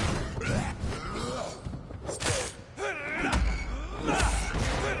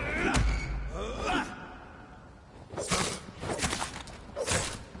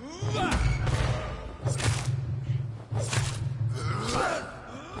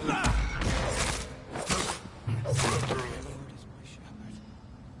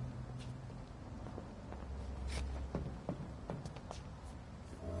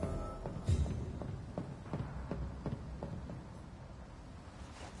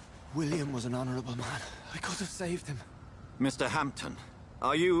 William was an honorable man. I could have saved him. Mr. Hampton,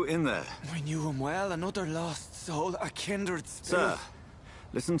 are you in there? I knew him well, another lost soul, a kindred spirit. Sir,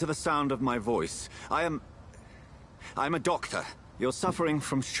 listen to the sound of my voice. I'm a doctor. You're suffering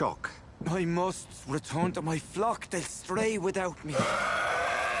from shock. I must return to my flock. They'll stray without me.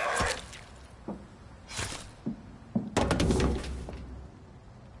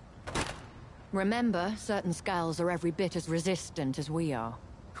 Remember, certain skulls are every bit as resistant as we are.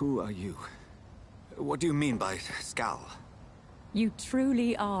 Who are you? What do you mean by Skal? You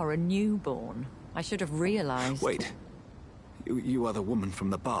truly are a newborn. I should have realized. Wait. You are the woman from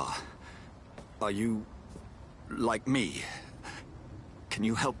the bar. Are you... like me? Can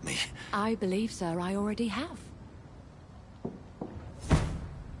you help me? I believe, sir, I already have.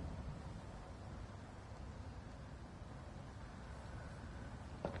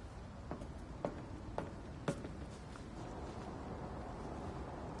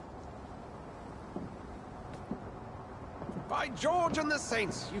 By George and the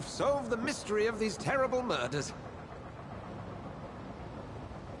Saints, you've solved the mystery of these terrible murders.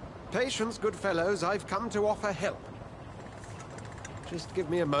 Patience, good fellows, I've come to offer help. Just give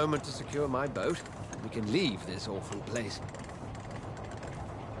me a moment to secure my boat. We can leave this awful place.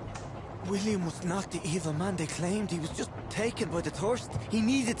 William was not the evil man they claimed. He was just taken by the thirst. He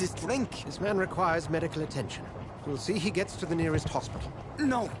needed this drink. This man requires medical attention. We'll see he gets to the nearest hospital.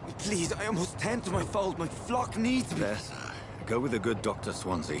 No, please, I must tend to my fold. My flock needs me. Yes, go with the good Dr.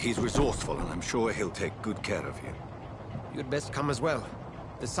 Swansea. He's resourceful, and I'm sure he'll take good care of you. You'd best come as well.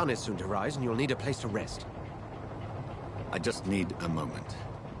 The sun is soon to rise, and you'll need a place to rest. I just need a moment.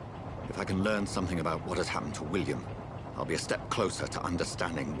 If I can learn something about what has happened to William, I'll be a step closer to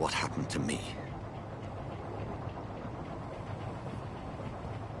understanding what happened to me.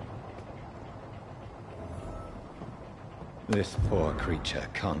 This poor creature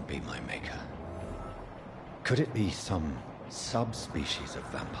can't be my maker. Could it be some subspecies of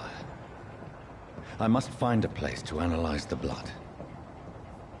vampire? I must find a place to analyze the blood.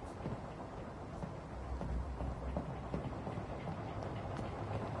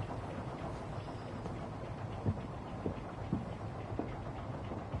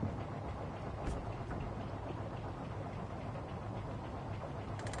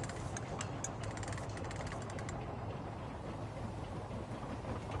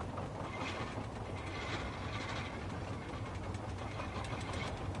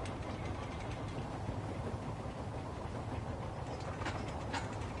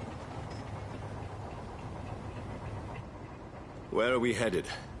 Where are we headed?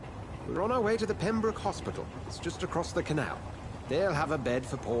 We're on our way to the Pembroke Hospital. It's just across the canal. They'll have a bed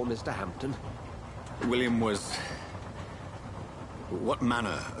for poor Mr. Hampton. William was... what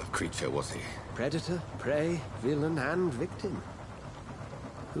manner of creature was he? Predator, prey, villain, and victim.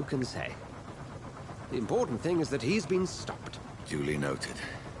 Who can say? The important thing is that he's been stopped. Duly noted.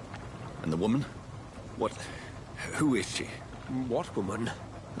 And the woman? What... who is she? What woman?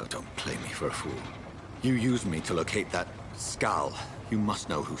 Oh, don't play me for a fool. You used me to locate that Skal. You must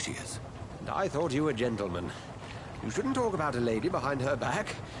know who she is. And I thought you a gentleman. You shouldn't talk about a lady behind her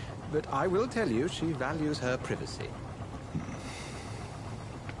back, but I will tell you she values her privacy.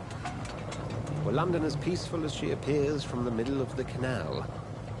 Were London as peaceful as she appears from the middle of the canal?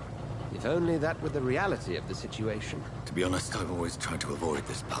 If only that were the reality of the situation. To be honest, I've always tried to avoid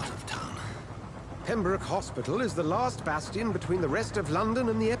this part of town. Pembroke Hospital is the last bastion between the rest of London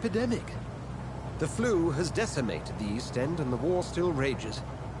and the epidemic. The flu has decimated the East End and the war still rages.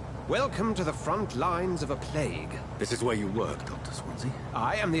 Welcome to the front lines of a plague. This is where you work, Dr. Swansea?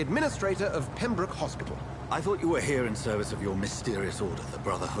 I am the administrator of Pembroke Hospital. I thought you were here in service of your mysterious order, the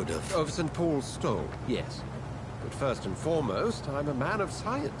Brotherhood of... Of St. Paul's Stole, yes. But first and foremost, I'm a man of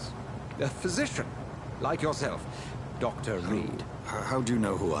science. A physician, like yourself, Dr. Reed. How do you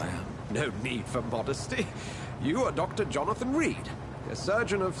know who I am? No need for modesty. You are Dr. Jonathan Reed. A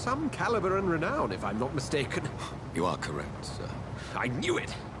surgeon of some caliber and renown, if I'm not mistaken. You are correct, sir. I knew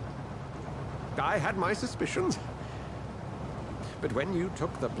it! I had my suspicions. But when you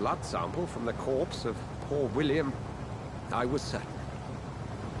took the blood sample from the corpse of poor William, I was certain.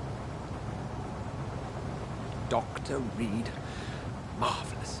 Dr. Reed.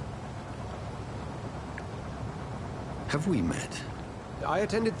 Marvelous. Have we met? I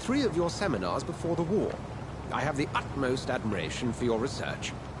attended 3 of your seminars before the war. I have the utmost admiration for your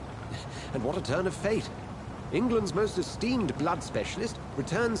research. And what a turn of fate. England's most esteemed blood specialist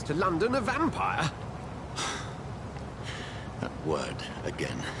returns to London a vampire. That word,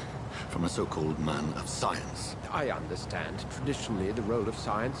 again. From a so-called man of science. I understand. Traditionally, the role of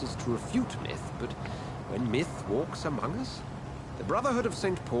science is to refute myth, but when myth walks among us, the Brotherhood of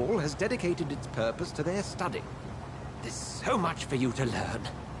St. Paul has dedicated its purpose to their study. There's so much for you to learn.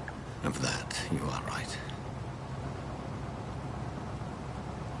 Of that, you are right.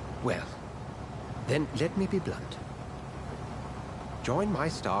 Well, then let me be blunt. Join my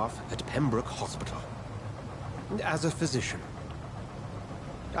staff at Pembroke Hospital. As a physician.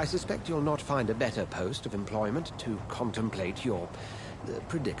 I suspect you'll not find a better post of employment to contemplate your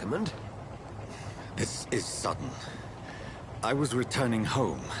predicament. This is sudden. I was returning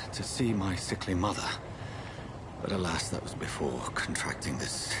home to see my sickly mother. But alas, that was before contracting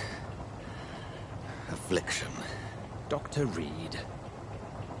this... affliction. Dr. Reed,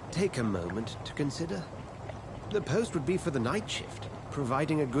 take a moment to consider. The post would be for the night shift,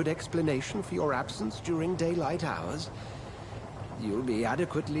 providing a good explanation for your absence during daylight hours. You'll be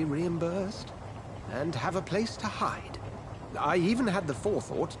adequately reimbursed, and have a place to hide. I even had the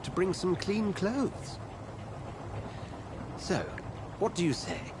forethought to bring some clean clothes. So, what do you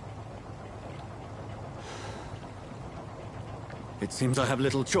say? It seems I have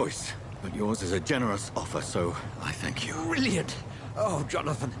little choice, but yours is a generous offer, so I thank you. Brilliant! Oh,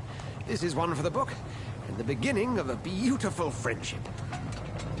 Jonathan, this is one for the book, and the beginning of a beautiful friendship.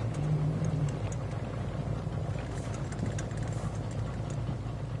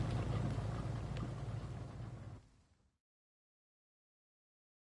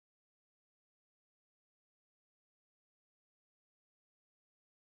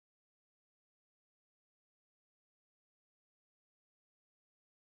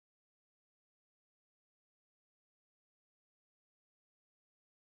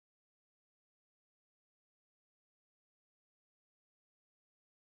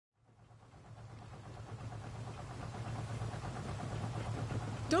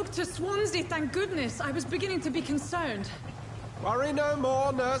 Dr. Swansea, thank goodness. I was beginning to be concerned. Worry no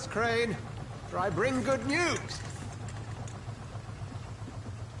more, Nurse Crane, for I bring good news.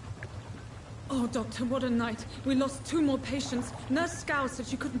 Oh, Doctor, what a night. We lost 2 more patients. Nurse Scow said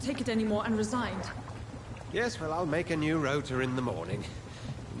she couldn't take it anymore and resigned. Yes, well, I'll make a new rota in the morning.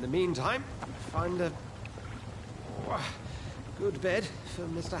 In the meantime, find a good bed for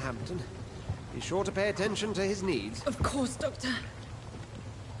Mr. Hampton. Be sure to pay attention to his needs. Of course, Doctor.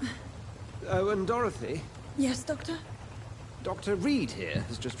 Oh, and Dorothy? Yes, Doctor? Dr. Reed here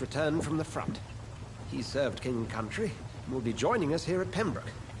has just returned from the front. He served King Country and will be joining us here at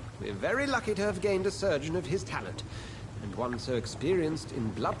Pembroke. We're very lucky to have gained a surgeon of his talent, and one so experienced in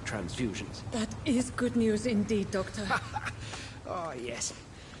blood transfusions. That is good news indeed, Doctor. Oh, yes.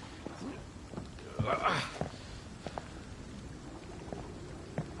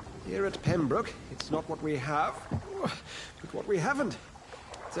 Here at Pembroke, it's not what we have, but what we haven't.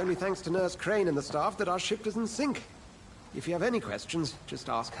 It's only thanks to Nurse Crane and the staff that our ship doesn't sink. If you have any questions, just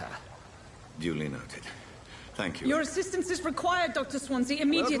ask her. Duly noted. Thank you. Your assistance is required, Dr. Swansea,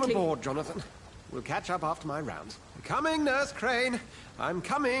 immediately. Welcome aboard, Jonathan. We'll catch up after my rounds. Coming, Nurse Crane. I'm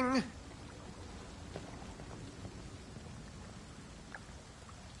coming.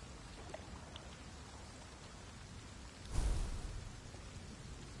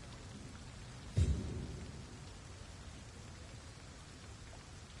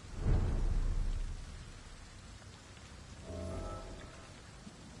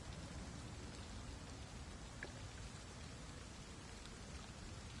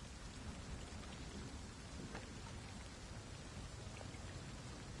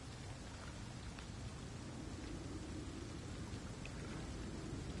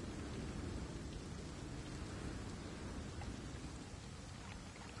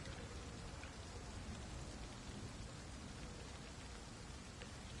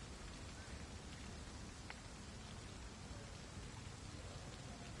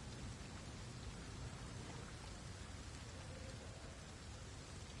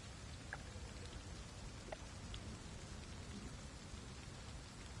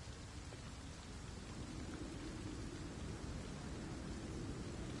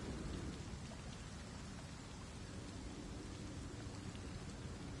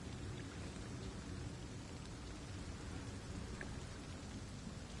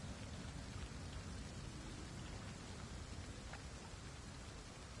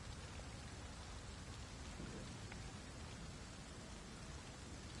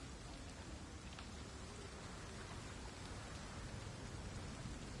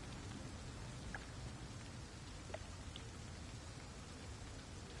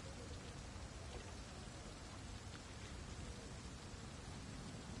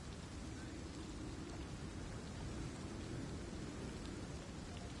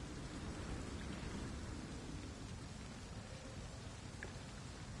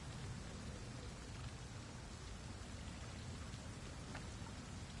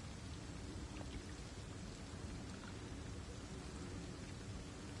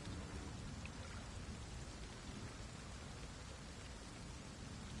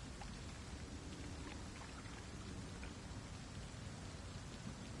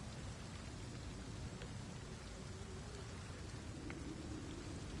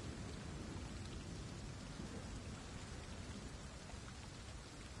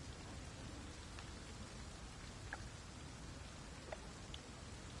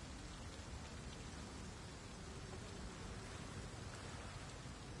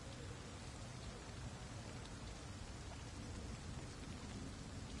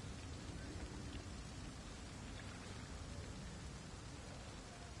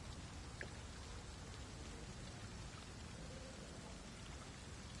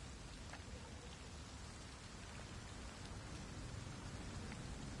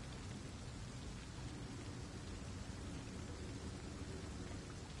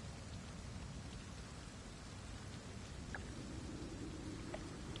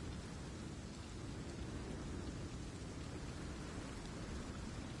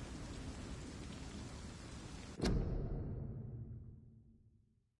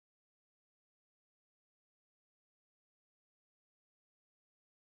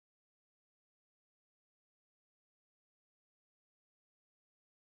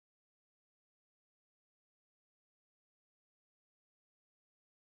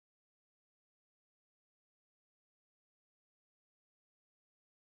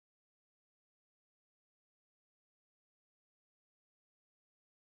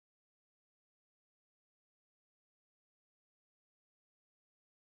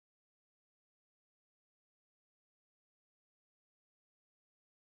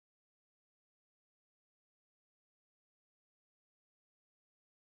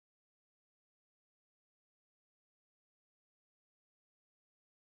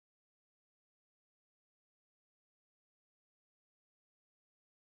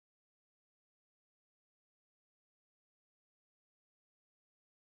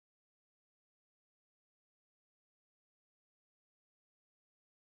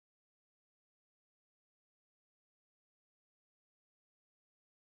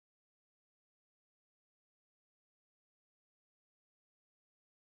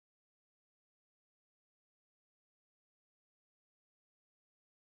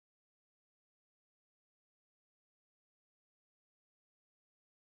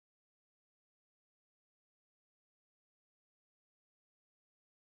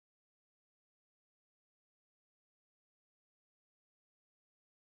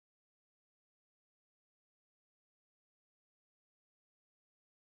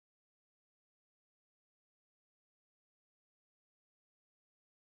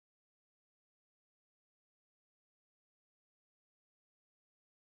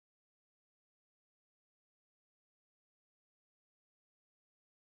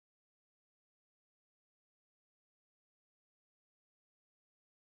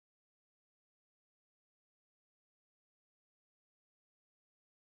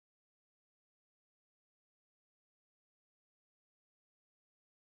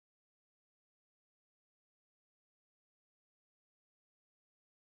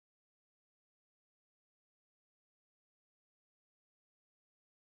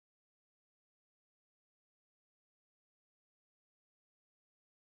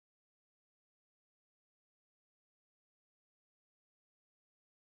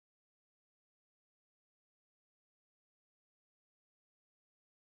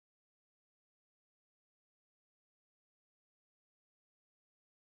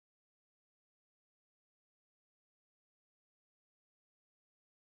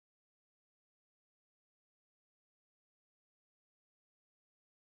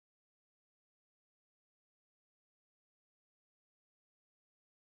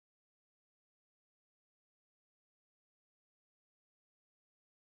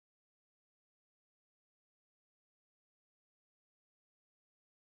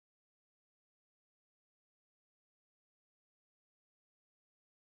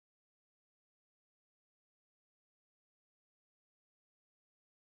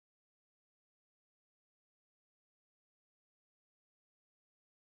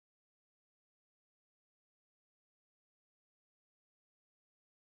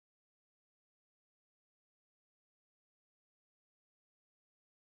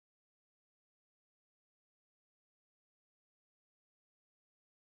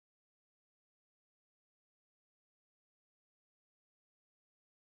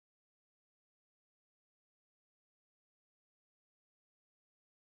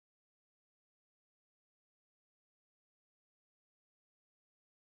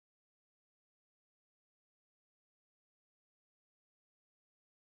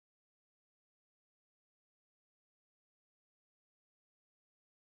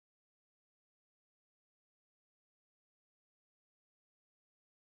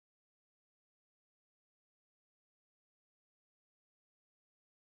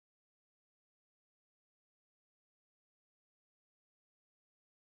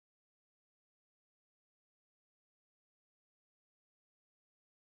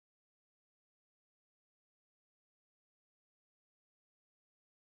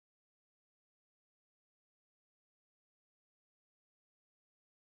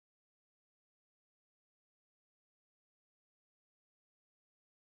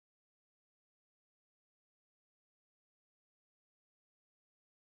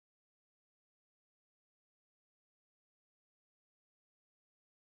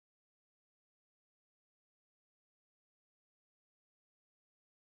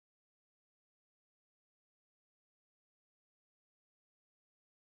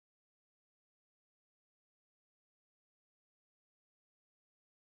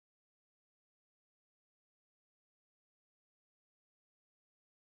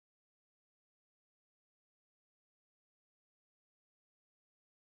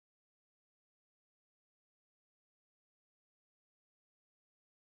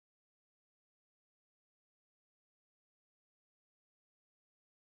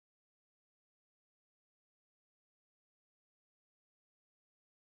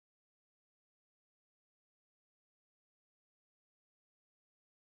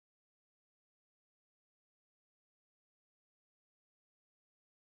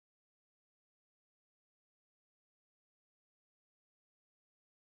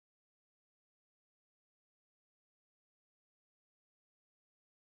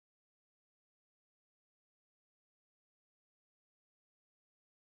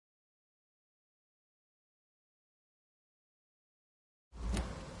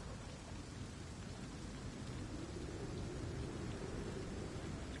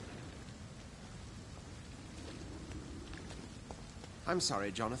 I'm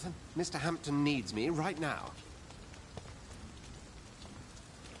sorry, Jonathan. Mr. Hampton needs me right now.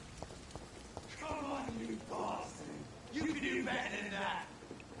 Come on, you bastard! You can do better than that!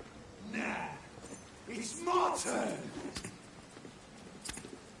 Nah! It's my turn!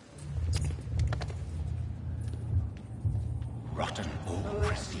 Rotten or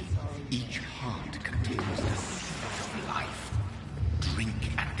pristine, each heart contains the seed of life. Drink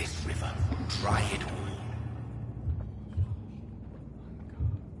at this river, try it all.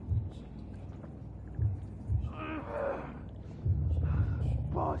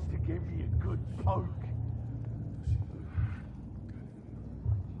 Bastard gave me a good poke.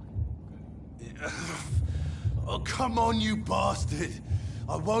 Oh, come on, you bastard!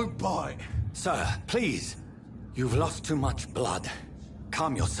 I won't bite. Sir, please. You've lost too much blood.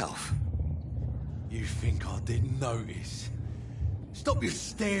 Calm yourself. You think I didn't notice? Stop your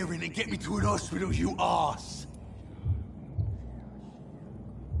staring and get me to an hospital, you arse!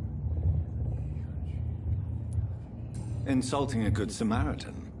 Insulting a good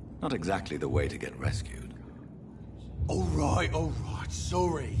Samaritan. Not exactly the way to get rescued. All right,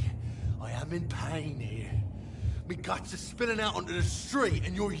 sorry. I am in pain here. Me guts are spilling out onto the street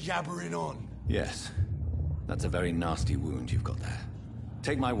and you're yabbering on. Yes. That's a very nasty wound you've got there.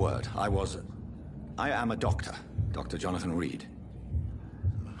 Take my word, I am a doctor. Dr. Jonathan Reed.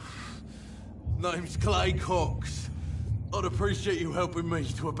 Name's Clay Cox. I'd appreciate you helping me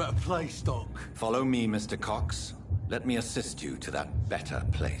to a better place, Doc. Follow me, Mr. Cox. Let me assist you to that better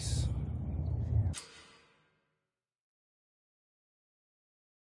place.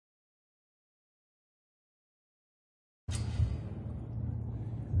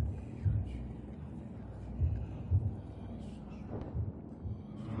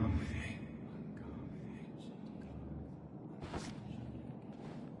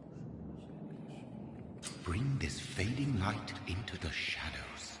 Bring this fading light into the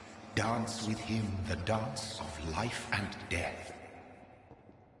shadows. Dance with him the dance of life and death.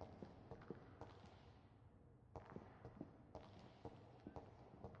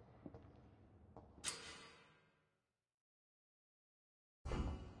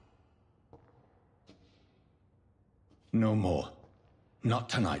 No more. Not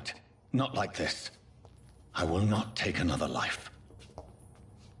tonight. Not like this. I will not take another life.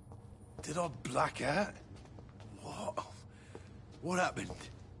 Did I black out? What happened?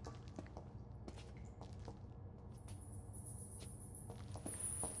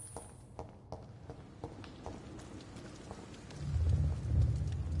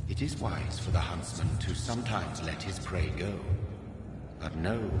 It is wise for the huntsman to sometimes let his prey go, but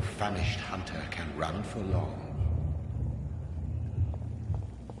no famished hunter can run for long.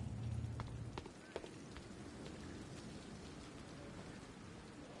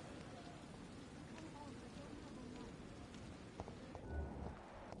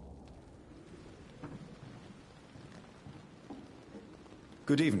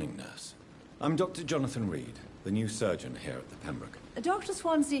 Good evening, nurse. I'm Dr. Jonathan Reed, the new surgeon here at the Pembroke. Dr.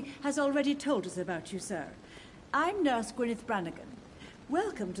 Swansea has already told us about you, sir. I'm Nurse Gwyneth Brannigan.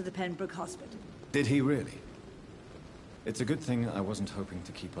 Welcome to the Pembroke Hospital. Did he really? It's a good thing I wasn't hoping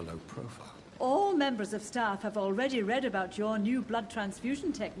to keep a low profile. All members of staff have already read about your new blood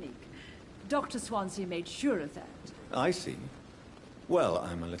transfusion technique. Dr. Swansea made sure of that. I see. Well,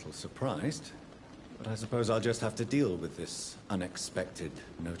 I'm a little surprised, but I suppose I'll just have to deal with this unexpected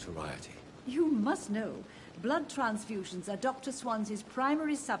notoriety. You must know, blood transfusions are Dr. Swansea's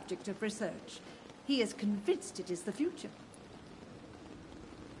primary subject of research. He is convinced it is the future.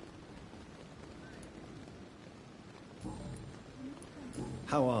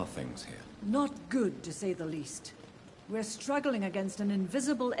 How are things here? Not good, to say the least. We're struggling against an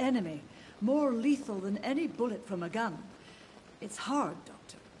invisible enemy, more lethal than any bullet from a gun. It's hard,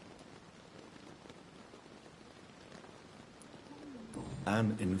 Doctor.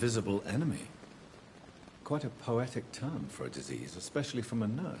 An invisible enemy? Quite a poetic term for a disease, especially from a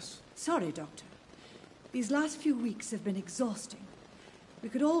nurse. Sorry, Doctor. These last few weeks have been exhausting. We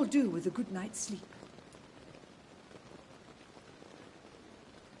could all do with a good night's sleep.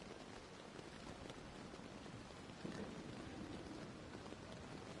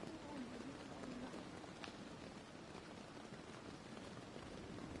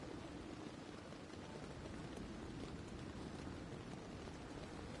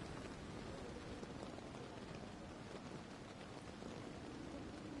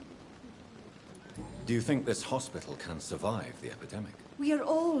 Do you think this hospital can survive the epidemic? We are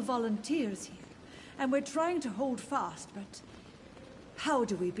all volunteers here, and we're trying to hold fast, but how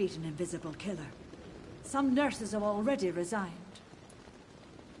do we beat an invisible killer? Some nurses have already resigned.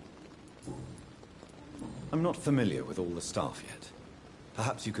 I'm not familiar with all the staff yet.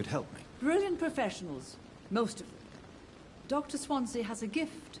 Perhaps you could help me. Brilliant professionals, most of them. Dr. Swansea has a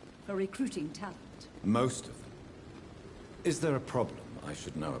gift for recruiting talent. Most of them. Is there a problem I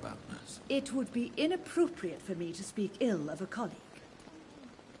should know about, nurse? It would be inappropriate for me to speak ill of a colleague.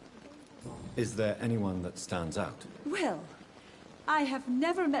 Is there anyone that stands out? Well, I have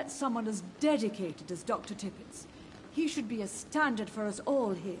never met someone as dedicated as Dr. Tippets. He should be a standard for us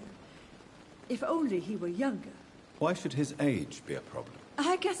all here. If only he were younger. Why should his age be a problem?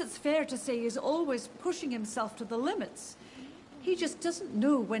 I guess it's fair to say he's always pushing himself to the limits. He just doesn't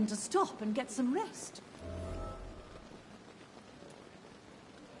know when to stop and get some rest.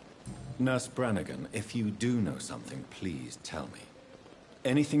 Nurse Brannigan, if you do know something, please tell me.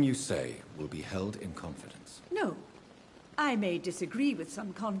 Anything you say will be held in confidence. No. I may disagree with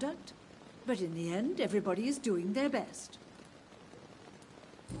some conduct, but in the end, everybody is doing their best.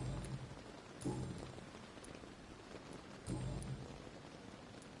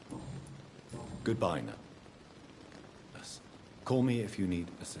 Goodbye now. Nurse, call me if you need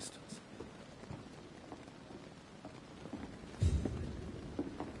assistance.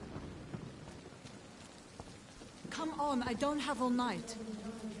 Come on, I don't have all night.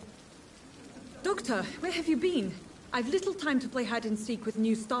 Doctor, where have you been? I've little time to play hide and seek with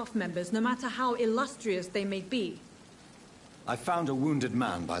new staff members, no matter how illustrious they may be. I found a wounded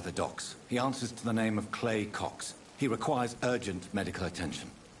man by the docks. He answers to the name of Clay Cox. He requires urgent medical attention.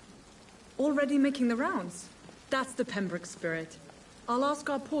 Already making the rounds? That's the Pembroke spirit. I'll ask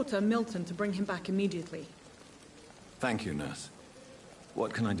our porter, Milton, to bring him back immediately. Thank you, nurse.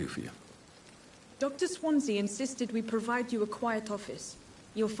 What can I do for you? Dr. Swansea insisted we provide you a quiet office.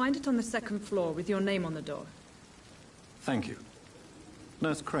 You'll find it on the second floor with your name on the door. Thank you.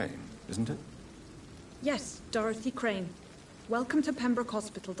 Nurse Crane, isn't it? Yes, Dorothy Crane. Welcome to Pembroke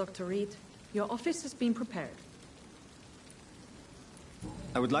Hospital, Dr. Reed. Your office has been prepared.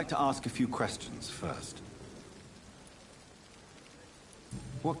 I would like to ask a few questions first.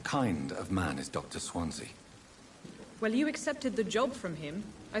 What kind of man is Dr. Swansea? Well, you accepted the job from him.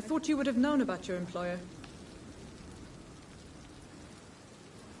 I thought you would have known about your employer.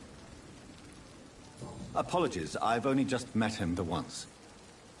 Apologies, I've only just met him the once.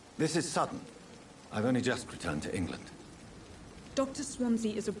 This is sudden. I've only just returned to England. Dr.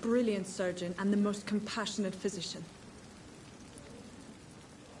 Swansea is a brilliant surgeon and the most compassionate physician.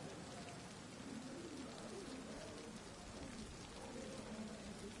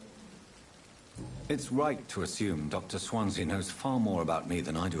 It's right to assume Dr. Swansea knows far more about me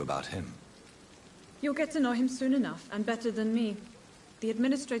than I do about him. You'll get to know him soon enough, and better than me. The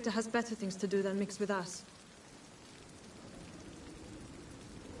administrator has better things to do than mix with us.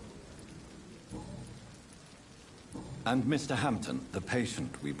 And Mr. Hampton, the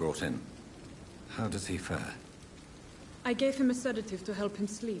patient we brought in. How does he fare? I gave him a sedative to help him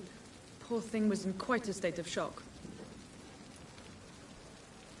sleep. Poor thing was in quite a state of shock.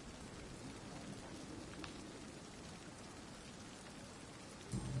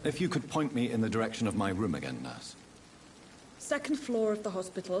 If you could point me in the direction of my room again, nurse. Second floor of the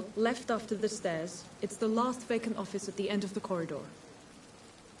hospital, left after the stairs. It's the last vacant office at the end of the corridor.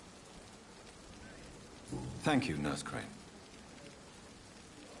 Thank you, Nurse Crane.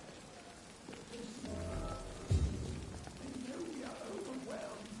 We are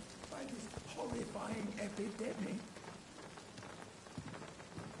overwhelmed by this horrifying epidemic.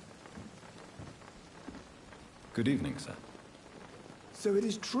 Good evening, sir. So it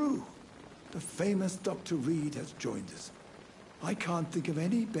is true. The famous Dr. Reed has joined us. I can't think of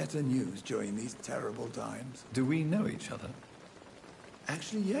any better news during these terrible times. Do we know each other?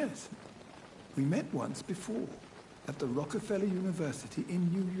 Actually, yes. We met once before, at the Rockefeller University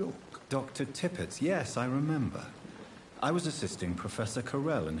in New York. Dr. Tippets, yes, I remember. I was assisting Professor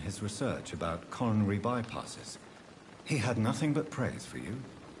Carell in his research about coronary bypasses. He had nothing but praise for you.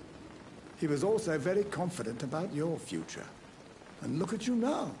 He was also very confident about your future. And look at you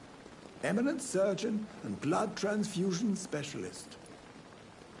now. Eminent surgeon and blood transfusion specialist.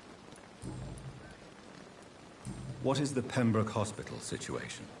 What is the Pembroke Hospital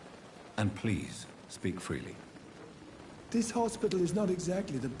situation? And please, speak freely. This hospital is not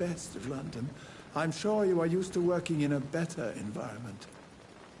exactly the best of London. I'm sure you are used to working in a better environment.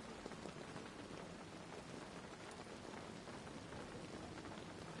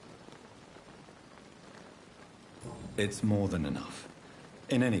 It's more than enough.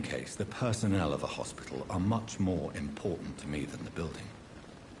 In any case, the personnel of a hospital are much more important to me than the building.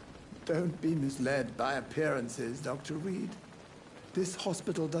 Don't be misled by appearances, Dr. Reed. This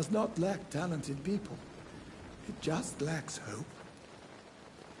hospital does not lack talented people. It just lacks hope.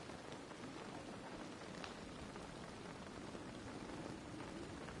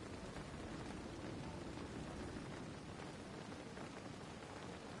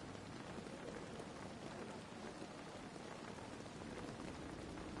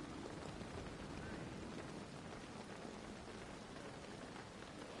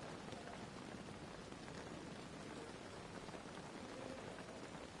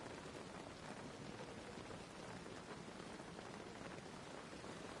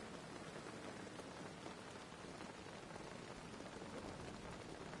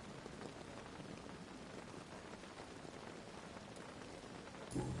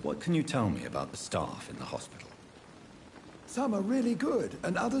 What can you tell me about the staff in the hospital? Some are really good,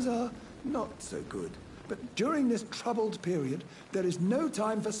 and others are not so good. But during this troubled period, there is no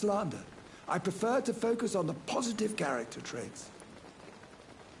time for slander. I prefer to focus on the positive character traits.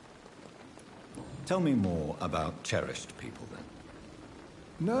 Tell me more about cherished people, then.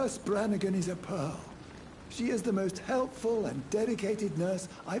 Nurse Brannigan is a pearl. She is the most helpful and dedicated nurse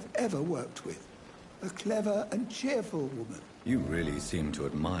I've ever worked with. A clever and cheerful woman. You really seem to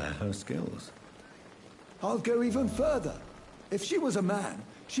admire her skills. I'll go even further. If she was a man,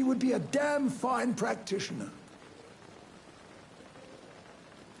 she would be a damn fine practitioner.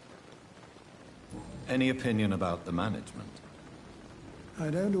 Any opinion about the management? I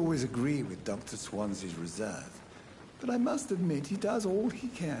don't always agree with Dr. Swansea's reserve, but I must admit he does all he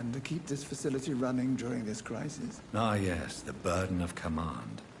can to keep this facility running during this crisis. Ah, yes, the burden of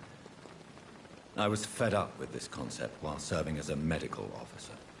command. I was fed up with this concept while serving as a medical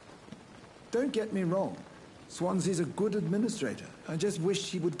officer. Don't get me wrong. Swansea's a good administrator. I just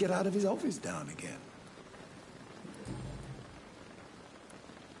wish he would get out of his office down again.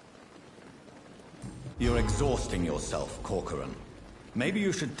 You're exhausting yourself, Corcoran. Maybe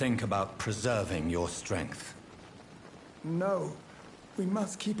you should think about preserving your strength. No. We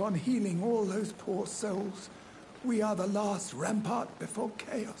must keep on healing all those poor souls. We are the last rampart before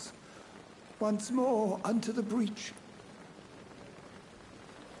chaos. Once more unto the breach.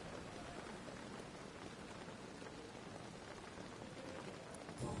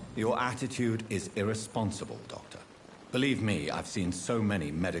 Your attitude is irresponsible, Doctor. Believe me, I've seen so many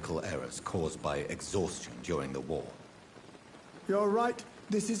medical errors caused by exhaustion during the war. You're right.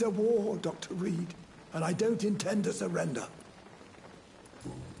 This is a war, Dr. Reed, and I don't intend to surrender.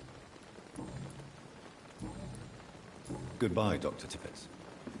 Goodbye, Dr. Tippett.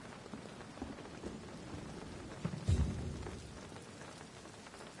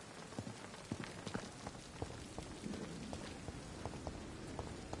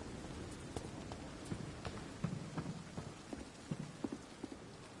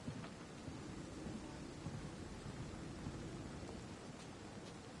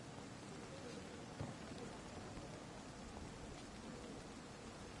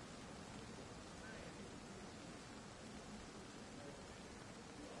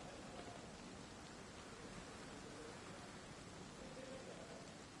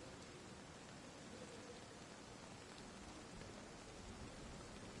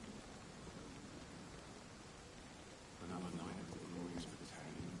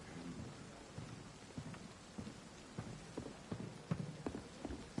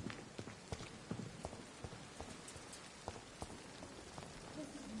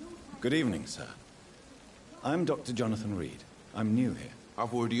 Good evening, sir. I'm Dr. Jonathan Reed. I'm new here.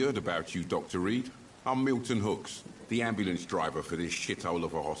 I've already heard about you, Dr. Reed. I'm Milton Hooks, the ambulance driver for this shithole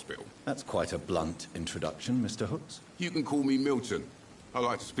of a hospital. That's quite a blunt introduction, Mr. Hooks. You can call me Milton. I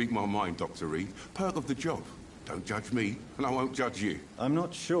like to speak my mind, Dr. Reed. Perk of the job. Don't judge me, and I won't judge you. I'm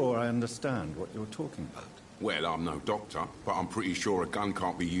not sure I understand what you're talking about. Well, I'm no doctor, but I'm pretty sure a gun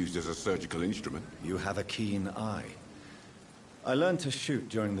can't be used as a surgical instrument. You have a keen eye. I learned to shoot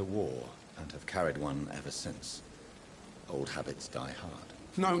during the war, and have carried one ever since. Old habits die hard.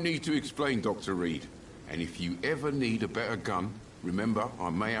 No need to explain, Dr. Reed. And if you ever need a better gun, remember, I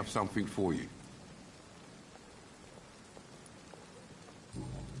may have something for you.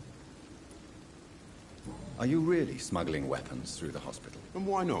 Are you really smuggling weapons through the hospital? And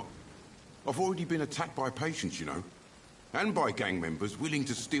why not? I've already been attacked by patients, you know. And by gang members willing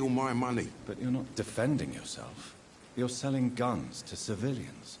to steal my money. But you're not defending yourself. You're selling guns to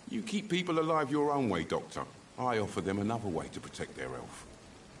civilians. You keep people alive your own way, Doctor. I offer them another way to protect their health.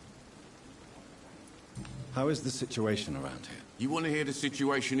 How is the situation around here? You want to hear the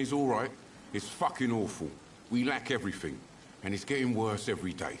situation is all right? It's fucking awful. We lack everything. And it's getting worse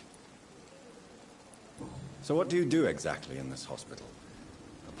every day. So what do you do exactly in this hospital?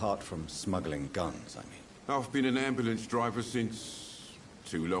 Apart from smuggling guns, I mean. I've been an ambulance driver since...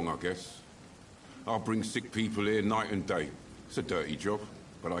 too long, I guess. I'll bring sick people here night and day. It's a dirty job,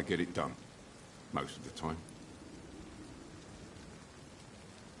 but I get it done. Most of the time.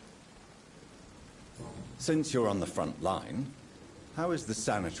 Since you're on the front line, how is the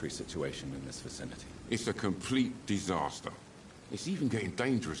sanitary situation in this vicinity? It's a complete disaster. It's even getting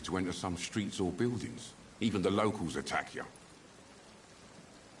dangerous to enter some streets or buildings. Even the locals attack you.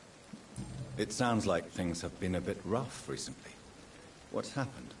 It sounds like things have been a bit rough recently. What's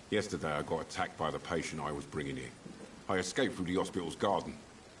happened? Yesterday I got attacked by the patient I was bringing here. I escaped through the hospital's garden,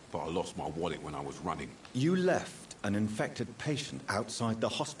 but I lost my wallet when I was running. You left an infected patient outside the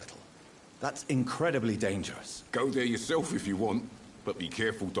hospital? That's incredibly dangerous. Go there yourself if you want. But be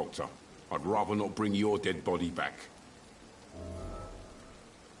careful, Doctor. I'd rather not bring your dead body back.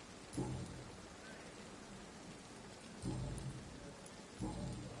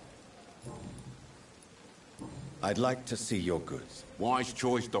 I'd like to see your goods. Wise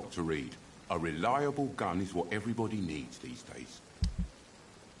choice, Dr. Reed. A reliable gun is what everybody needs these days.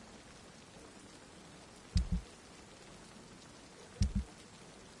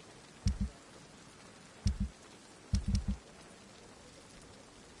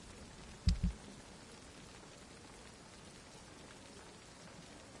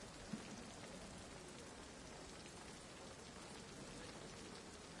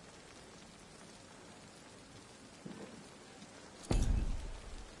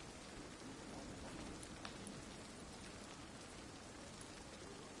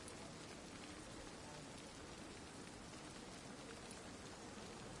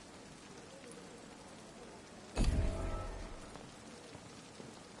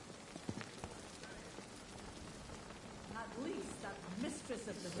 At least that mistress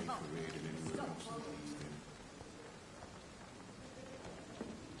of the town.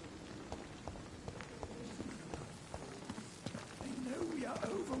 I know we are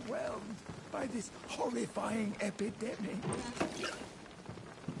overwhelmed by this horrifying epidemic.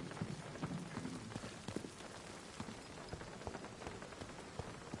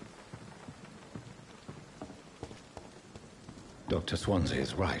 Dr. Swansea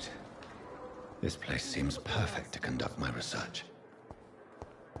is right. This place seems perfect to conduct my research.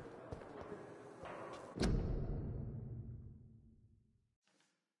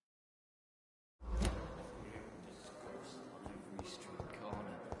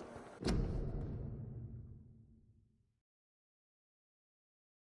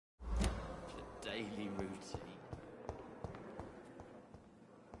 Daily routine.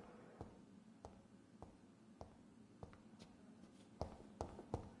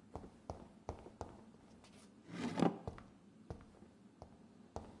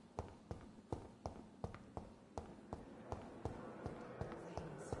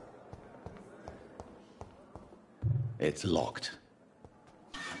 It's locked.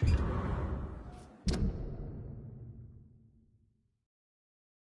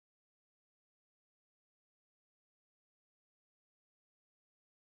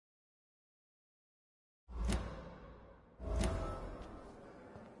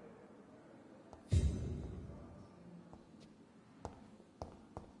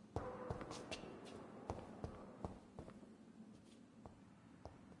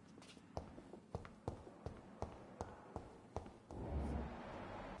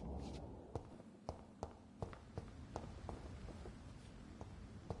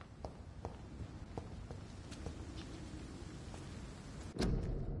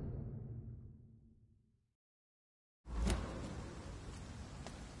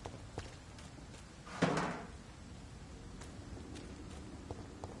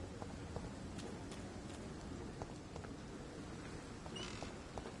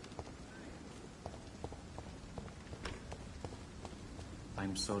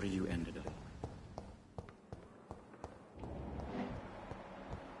 I'm sorry you ended up.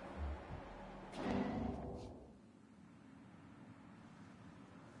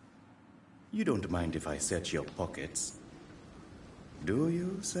 You don't mind if I search your pockets, do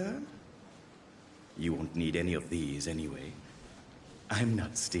you, sir? You won't need any of these anyway. I'm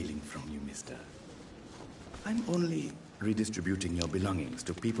not stealing from you, mister. I'm only redistributing your belongings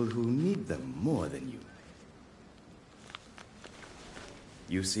to people who need them more than you.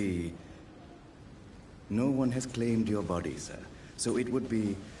 You see, no one has claimed your body, sir, so it would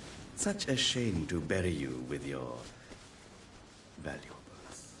be such a shame to bury you with your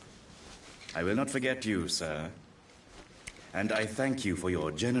valuables. I will not forget you, sir, and I thank you for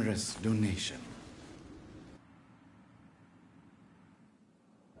your generous donation.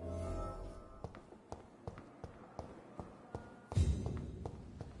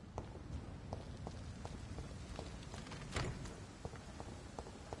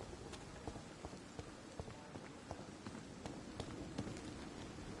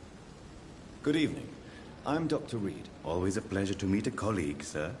 Good evening. I'm Dr. Reed. Always a pleasure to meet a colleague,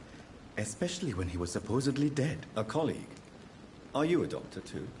 sir. Especially when he was supposedly dead. A colleague? Are you a doctor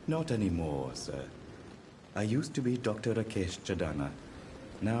too? Not anymore, sir. I used to be Dr. Rakesh Chadana.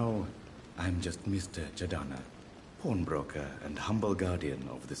 Now, I'm just Mr. Chadana, pawnbroker and humble guardian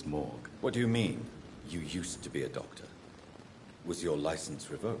of this morgue. What do you mean, you used to be a doctor? Was your license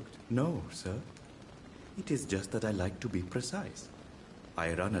revoked? No, sir. It is just that I like to be precise.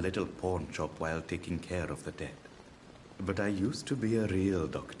 I run a little pawn shop while taking care of the dead. But I used to be a real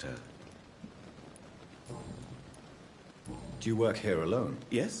doctor. Do you work here alone?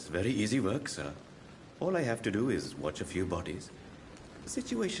 Yes, very easy work, sir. All I have to do is watch a few bodies. The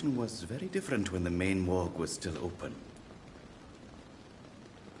situation was very different when the main morgue was still open.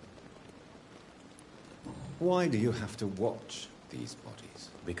 Why do you have to watch these bodies?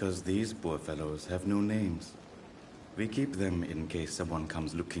 Because these poor fellows have no names. We keep them in case someone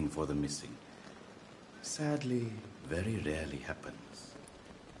comes looking for the missing. Sadly, very rarely happens.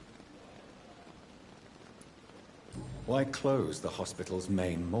 Why close the hospital's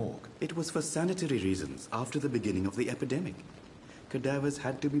main morgue? It was for sanitary reasons after the beginning of the epidemic. Cadavers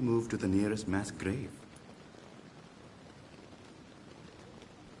had to be moved to the nearest mass grave.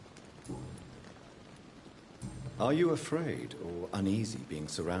 Are you afraid or uneasy being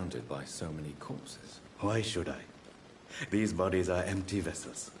surrounded by so many corpses? Why should I? These bodies are empty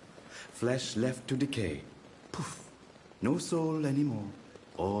vessels. Flesh left to decay. Poof. No soul anymore.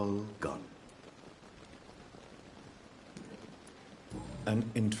 All gone. An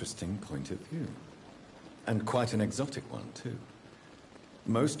interesting point of view. And quite an exotic one, too.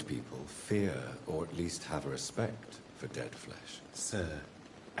 Most people fear, or at least have a respect, for dead flesh. Sir,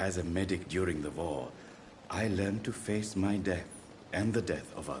 as a medic during the war, I learned to face my death and the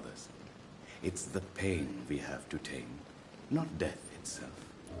death of others. It's the pain we have to tame, not death itself.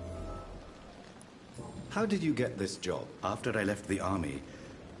 How did you get this job? After I left the army,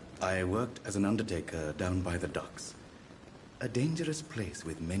 I worked as an undertaker down by the docks. A dangerous place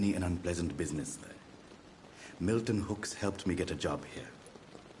with many an unpleasant business there. Milton Hooks helped me get a job here.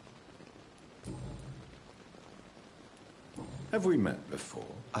 Have we met before?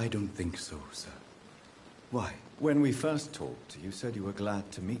 I don't think so, sir. Why? When we first talked, you said you were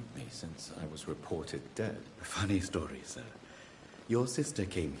glad to meet me since I was reported dead. Funny story, sir. Your sister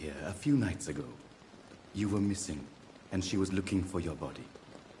came here a few nights ago. You were missing, and she was looking for your body.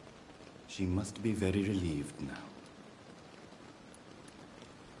 She must be very relieved now.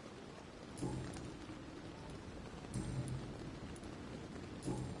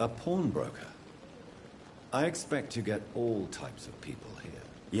 A pawnbroker? I expect you get all types of people here.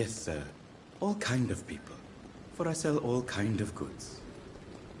 Yes, sir. All kind of people. For I sell all kind of goods.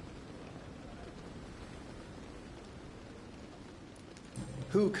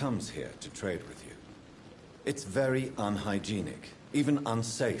 Who comes here to trade with you? It's very unhygienic, even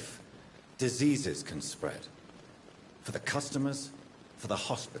unsafe. Diseases can spread. For the customers, for the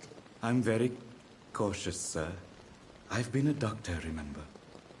hospital. I'm very cautious, sir. I've been a doctor, remember?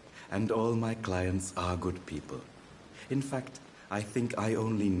 And all my clients are good people. In fact, I think I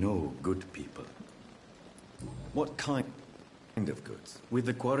only know good people. What kind of goods? With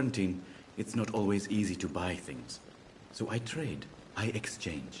the quarantine, it's not always easy to buy things. So I trade, I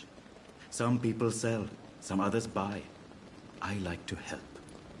exchange. Some people sell, some others buy. I like to help.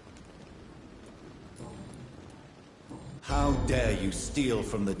 How dare you steal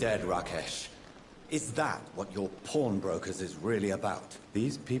from the dead, Rakesh? Is that what your pawnbrokers is really about?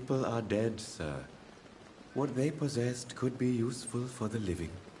 These people are dead, sir. What they possessed could be useful for the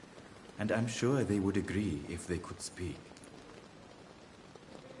living. And I'm sure they would agree if they could speak.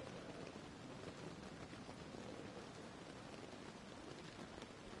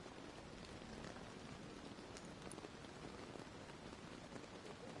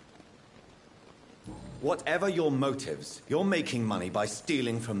 Whatever your motives, you're making money by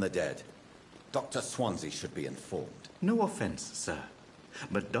stealing from the dead. Dr. Swansea should be informed. No offense, sir,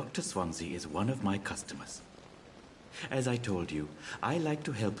 but Dr. Swansea is one of my customers. As I told you, I like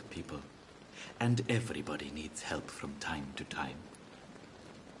to help people, and everybody needs help from time to time.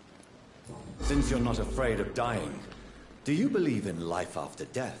 Since you're not afraid of dying, do you believe in life after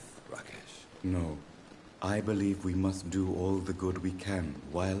death, Rakesh? No. I believe we must do all the good we can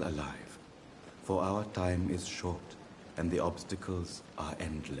while alive. For our time is short, and the obstacles are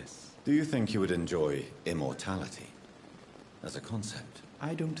endless. Do you think you would enjoy immortality as a concept?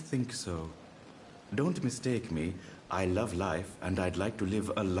 I don't think so. Don't mistake me. I love life, and I'd like to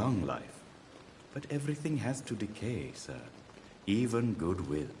live a long life. But everything has to decay, sir. Even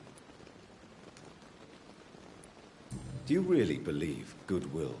goodwill. Do you really believe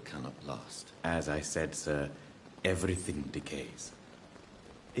goodwill cannot last? As I said, sir, everything decays.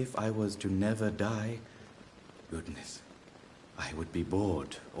 If I was to never die, goodness, I would be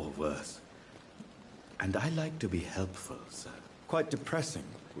bored or worse. And I like to be helpful, sir. Quite depressing,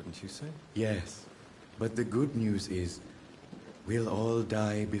 wouldn't you say? Yes, but the good news is we'll all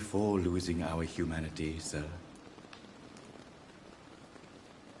die before losing our humanity, sir.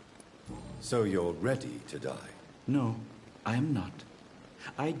 So you're ready to die? No, I am not.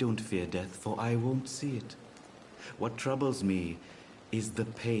 I don't fear death, for I won't see it. What troubles me is the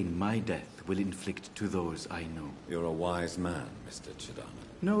pain my death will inflict to those I know. You're a wise man, Mr. Chidana.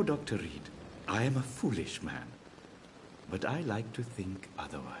 No, Dr. Reed. I am a foolish man. But I like to think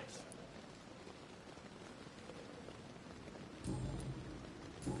otherwise.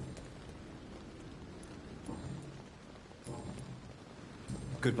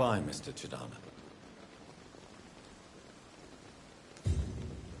 Goodbye, Mr. Chidana.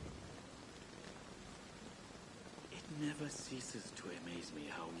 It never ceases to amaze me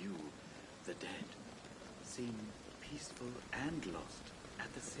how you, the dead, seem peaceful and lost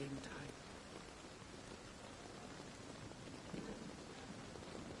at the same time.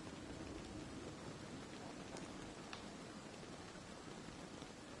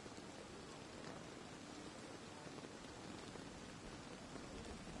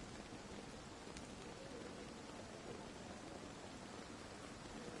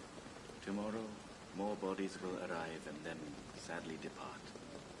 Tomorrow, more bodies will arrive and then sadly depart.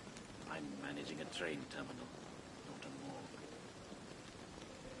 I'm managing a train terminal, not a morgue.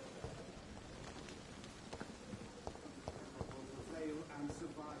 Fail and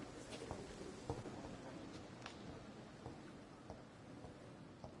survive.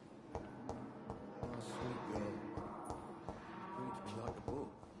 Oh, sweet girl. Reads me like a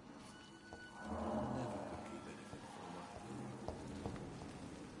book. Never could keep anything from her.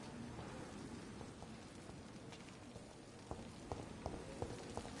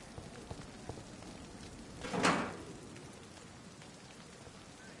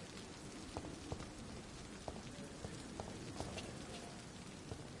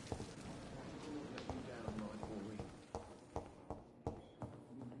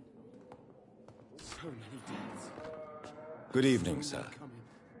 So many deaths. Good evening, sir.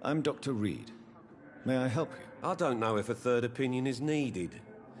 I'm Dr. Reed. May I help you? I don't know if a third opinion is needed.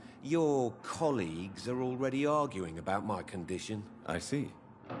 Your colleagues are already arguing about my condition. I see.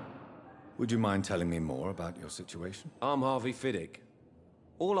 Would you mind telling me more about your situation? I'm Harvey Fiddick.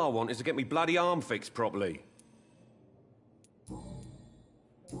 All I want is to get me bloody arm fixed properly.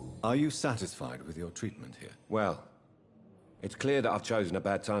 Are you satisfied with your treatment here? Well, it's clear that I've chosen a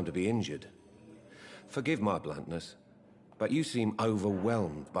bad time to be injured. Forgive my bluntness, but you seem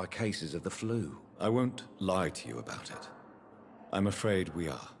overwhelmed by cases of the flu. I won't lie to you about it. I'm afraid we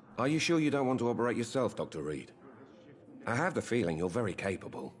are. Are you sure you don't want to operate yourself, Dr. Reed? I have the feeling you're very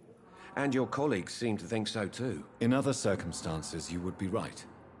capable. And your colleagues seem to think so too. In other circumstances, you would be right.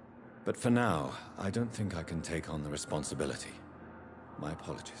 But for now, I don't think I can take on the responsibility. My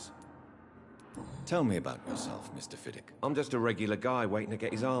apologies. Tell me about yourself, Mr. Fiddick. I'm just a regular guy waiting to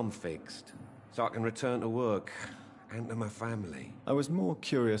get his arm fixed, so I can return to work and to my family. I was more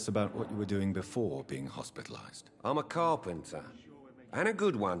curious about what you were doing before being hospitalized. I'm a carpenter, and a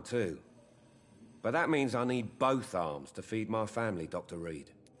good one too. But that means I need both arms to feed my family, Dr.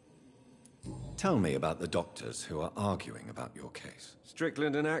 Reed. Tell me about the doctors who are arguing about your case.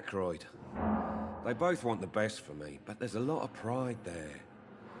 Strickland and Ackroyd. They both want the best for me, but there's a lot of pride there.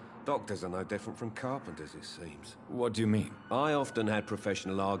 Doctors are no different from carpenters, it seems. What do you mean? I often had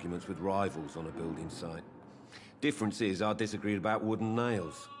professional arguments with rivals on a building site. Difference is, I disagreed about wooden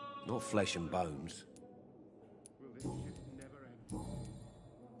nails, not flesh and bones.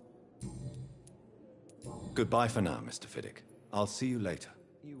 Goodbye for now, Mr. Fiddick. I'll see you later.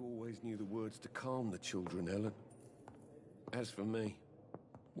 You always knew the words to calm the children, Ellen. As for me,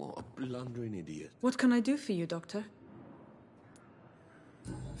 what a blundering idiot. What can I do for you, Doctor?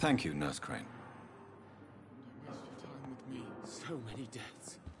 Thank you, Nurse Crane. Don't waste your time with me. So many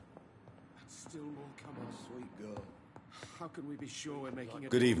deaths. And still more coming. Sweet girl. How can we be sure we're making a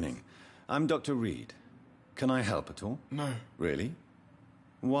Good evening. I'm Dr. Reed. Can I help at all? No. Really?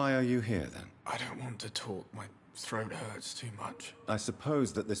 Why are you here, then? I don't want to talk. My throat hurts too much. I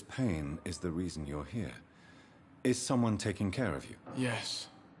suppose that this pain is the reason you're here. Is someone taking care of you? Yes.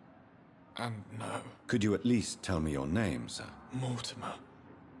 And no. Could you at least tell me your name, sir? Mortimer.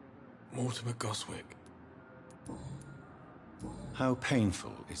 Mortimer Goswick. How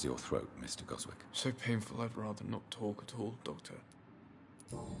painful is your throat, Mr. Goswick? So painful I'd rather not talk at all, Doctor.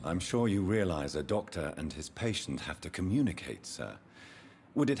 I'm sure you realize a doctor and his patient have to communicate, sir.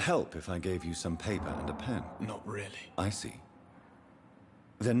 Would it help if I gave you some paper and a pen? Not really. I see.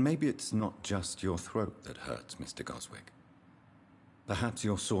 Then maybe it's not just your throat that hurts, Mr. Goswick. Perhaps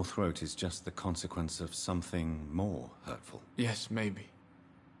your sore throat is just the consequence of something more hurtful. Yes, maybe.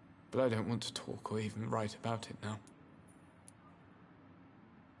 But I don't want to talk or even write about it now.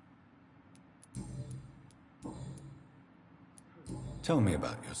 Tell me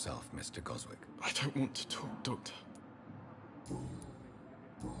about yourself, Mr. Goswick. I don't want to talk, Doctor.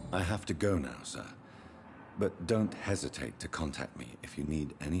 I have to go now, sir. But don't hesitate to contact me if you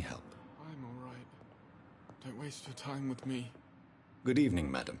need any help. I'm all right. Don't waste your time with me. Good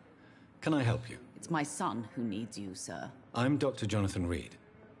evening, madam. Can I help you? It's my son who needs you, sir. I'm Dr. Jonathan Reed.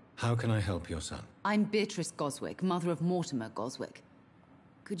 How can I help your son? I'm Beatrice Goswick, mother of Mortimer Goswick.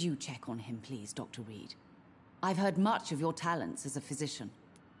 Could you check on him, please, Dr. Reed? I've heard much of your talents as a physician.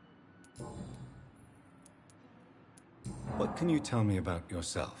 What can you tell me about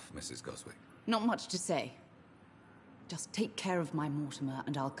yourself, Mrs. Goswick? Not much to say. Just take care of my Mortimer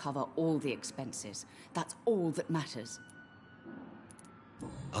and I'll cover all the expenses. That's all that matters.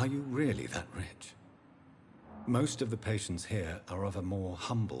 Are you really that rich? Most of the patients here are of a more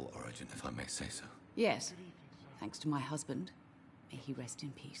humble origin, if I may say so. Yes, thanks to my husband. May he rest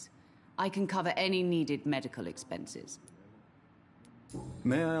in peace. I can cover any needed medical expenses.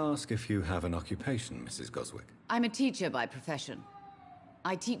 May I ask if you have an occupation, Mrs. Goswick? I'm a teacher by profession.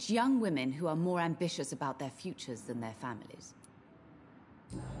 I teach young women who are more ambitious about their futures than their families.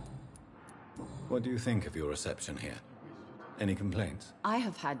 What do you think of your reception here? Any complaints? I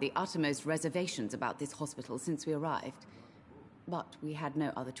have had the uttermost reservations about this hospital since we arrived. But we had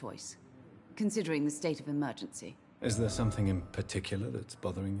no other choice, considering the state of emergency. Is there something in particular that's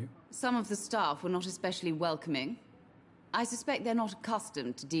bothering you? Some of the staff were not especially welcoming. I suspect they're not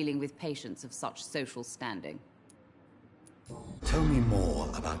accustomed to dealing with patients of such social standing. Tell me more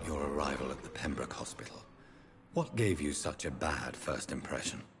about your arrival at the Pembroke Hospital. What gave you such a bad first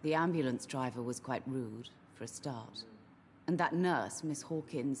impression? The ambulance driver was quite rude, for a start. And that nurse, Miss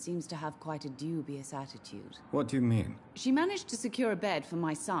Hawkins, seems to have quite a dubious attitude. What do you mean? She managed to secure a bed for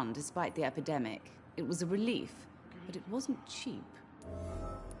my son despite the epidemic. It was a relief, but it wasn't cheap.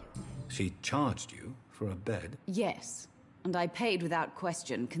 She charged you for a bed? Yes, and I paid without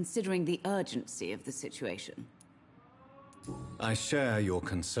question, considering the urgency of the situation. I share your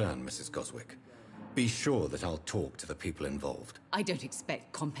concern, Mrs. Goswick. Be sure that I'll talk to the people involved. I don't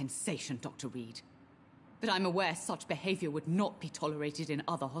expect compensation, Dr. Reed. But I'm aware such behavior would not be tolerated in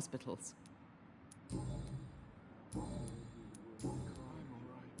other hospitals.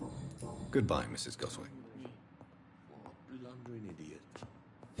 Goodbye, Mrs. Goswick. Blundering idiot.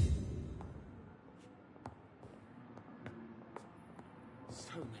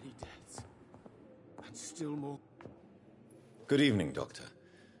 So many deaths. And still more. Good evening, Doctor.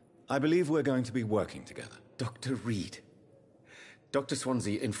 I believe we're going to be working together. Dr. Reed. Dr.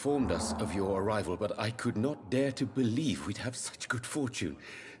 Swansea informed us of your arrival, but I could not dare to believe we'd have such good fortune.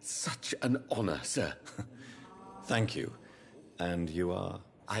 Such an honor, sir. Thank you. And you are?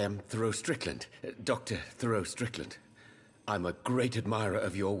 I am Thoreau Strickland, Dr. Thoreau Strickland. I'm a great admirer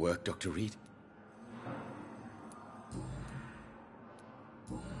of your work, Dr. Reed.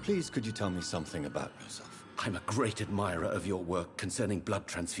 Please, could you tell me something about yourself? I'm a great admirer of your work concerning blood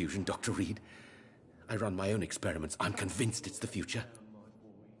transfusion, Dr. Reed. I run my own experiments. I'm convinced it's the future.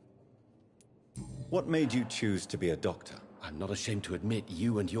 What made you choose to be a doctor? I'm not ashamed to admit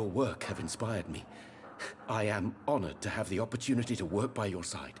you and your work have inspired me. I am honored to have the opportunity to work by your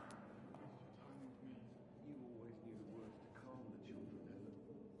side.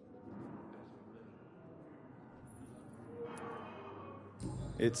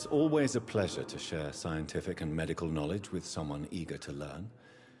 It's always a pleasure to share scientific and medical knowledge with someone eager to learn.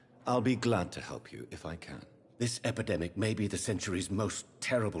 I'll be glad to help you if I can. This epidemic may be the century's most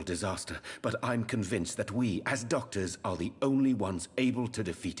terrible disaster, but I'm convinced that we, as doctors, are the only ones able to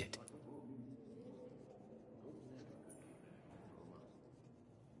defeat it.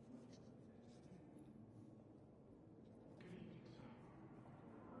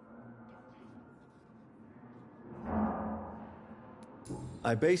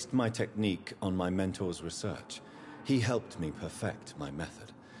 I based my technique on my mentor's research. He helped me perfect my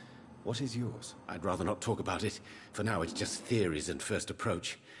method. What is yours? I'd rather not talk about it. For now, it's just theories and first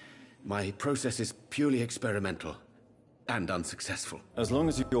approach. My process is purely experimental and unsuccessful. As long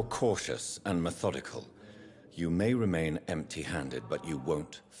as you're cautious and methodical, you may remain empty-handed, but you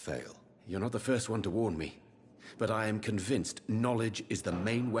won't fail. You're not the first one to warn me, but I am convinced knowledge is the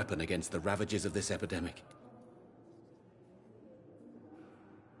main weapon against the ravages of this epidemic.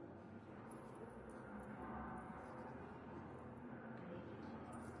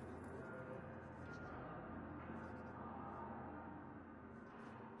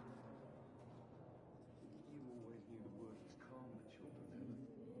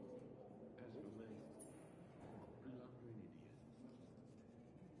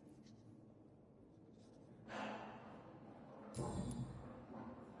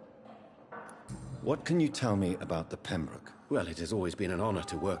 What can you tell me about the Pembroke? Well, it has always been an honor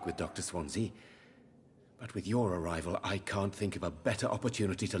to work with Dr. Swansea. But with your arrival, I can't think of a better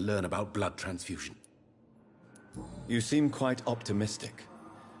opportunity to learn about blood transfusion. You seem quite optimistic.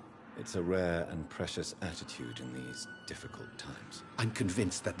 It's a rare and precious attitude in these difficult times. I'm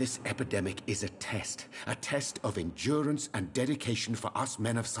convinced that this epidemic is a test of endurance and dedication for us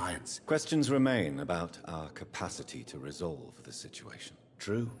men of science. Questions remain about our capacity to resolve the situation.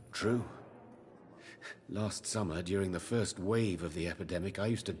 True. Last summer, during the first wave of the epidemic, I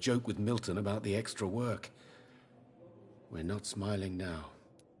used to joke with Milton about the extra work. We're not smiling now.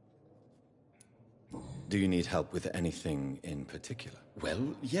 Do you need help with anything in particular?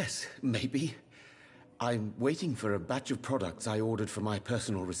 Well, yes, maybe. I'm waiting for a batch of products I ordered for my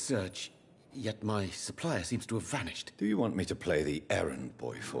personal research, yet my supplier seems to have vanished. Do you want me to play the errand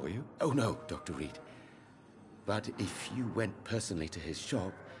boy for you? Oh no, Dr. Reed. But if you went personally to his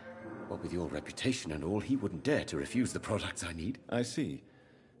shop, what with your reputation and all, he wouldn't dare to refuse the products I need. I see.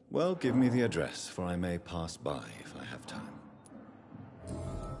 Well, give me the address, for I may pass by if I have time.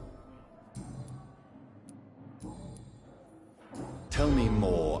 Tell me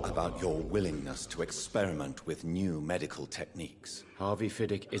more about your willingness to experiment with new medical techniques. Harvey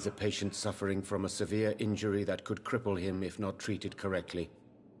Fiddick is a patient suffering from a severe injury that could cripple him if not treated correctly.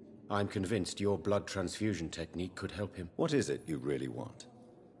 I'm convinced your blood transfusion technique could help him. What is it you really want?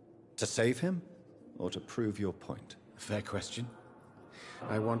 To save him, or to prove your point? Fair question.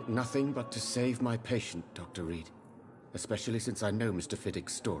 I want nothing but to save my patient, Dr. Reed. Especially since I know Mr.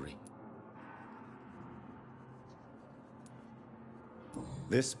 Fiddick's story.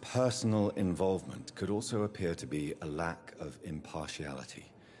 This personal involvement could also appear to be a lack of impartiality.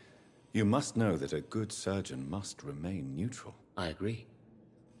 You must know that a good surgeon must remain neutral. I agree.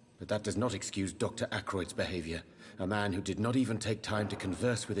 But that does not excuse Dr. Ackroyd's behavior. A man who did not even take time to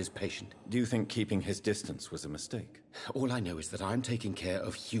converse with his patient. Do you think keeping his distance was a mistake? All I know is that I'm taking care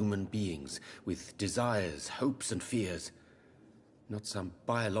of human beings with desires, hopes, and fears. Not some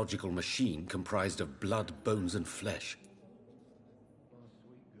biological machine comprised of blood, bones, and flesh.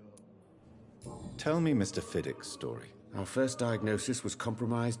 Tell me Mr. Fiddick's story. Our first diagnosis was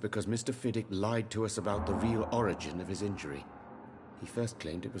compromised because Mr. Fiddick lied to us about the real origin of his injury. He first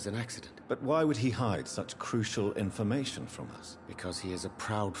claimed it was an accident. But why would he hide such crucial information from us? Because he is a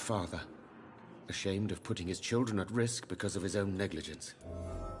proud father, ashamed of putting his children at risk because of his own negligence.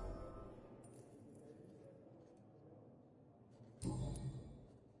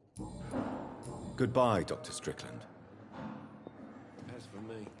 Goodbye, Dr. Strickland. As for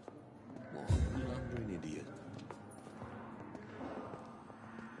me, what a blundering idiot.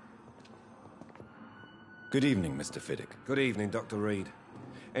 Good evening, Mr. Fiddick. Good evening, Dr. Reed.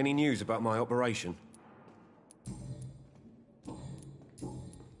 Any news about my operation?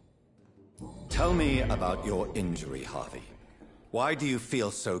 Tell me about your injury, Harvey. Why do you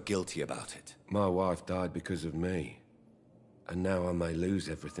feel so guilty about it? My wife died because of me. And now I may lose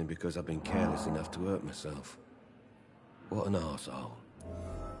everything because I've been careless enough to hurt myself. What an arsehole.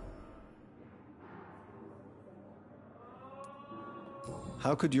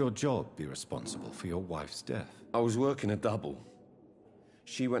 How could your job be responsible for your wife's death? I was working a double.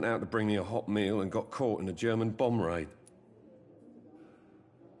 She went out to bring me a hot meal and got caught in a German bomb raid.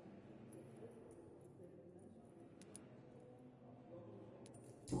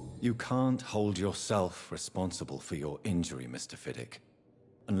 You can't hold yourself responsible for your injury, Mr. Fiddick.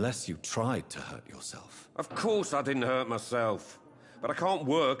 Unless you tried to hurt yourself. Of course I didn't hurt myself. But I can't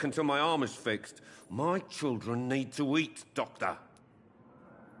work until my arm is fixed. My children need to eat, Doctor.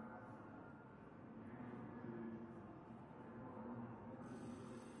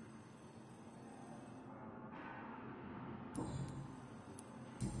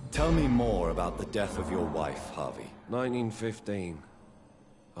 Tell me more about the death of your wife, Harvey. 1915.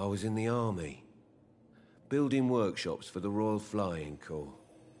 I was in the army, building workshops for the Royal Flying Corps.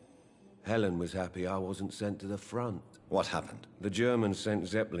 Helen was happy I wasn't sent to the front. What happened? The Germans sent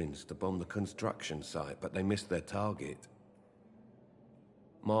Zeppelins to bomb the construction site, but they missed their target.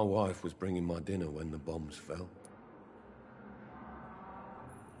 My wife was bringing my dinner when the bombs fell.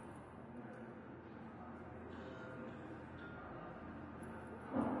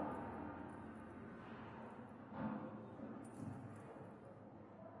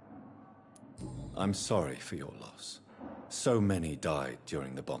 I'm sorry for your loss. So many died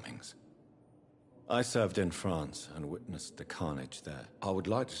during the bombings. I served in France and witnessed the carnage there. I would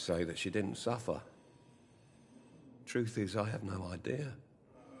like to say that she didn't suffer. Truth is, I have no idea.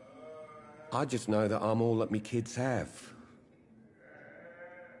 I just know that I'm all that me kids have.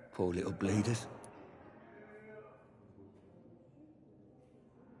 Poor little bleeders.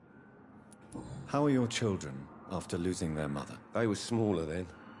 How are your children after losing their mother? They were smaller then.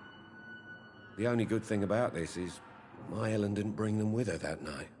 The only good thing about this is my Helen didn't bring them with her that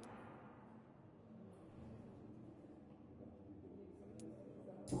night.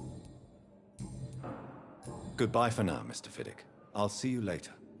 Goodbye for now, Mr. Fiddick. I'll see you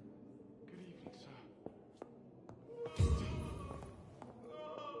later.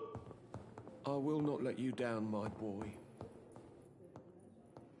 I will not let you down, my boy.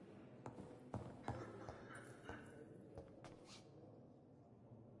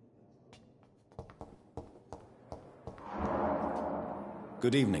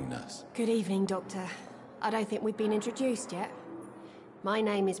 Good evening, nurse. Good evening, Doctor. I don't think we've been introduced yet. My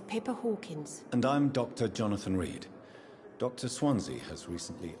name is Pippa Hawkins. And I'm Dr. Jonathan Reed. Dr. Swansea has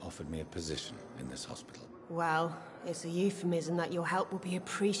recently offered me a position in this hospital. Well, it's a euphemism that your help will be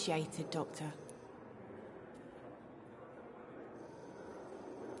appreciated, Doctor.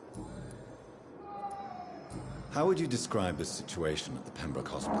 How would you describe the situation at the Pembroke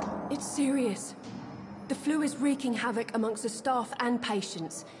Hospital? It's serious. The flu is wreaking havoc amongst the staff and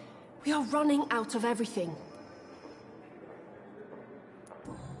patients. We are running out of everything.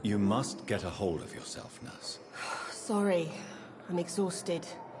 You must get a hold of yourself, nurse. Sorry, I'm exhausted.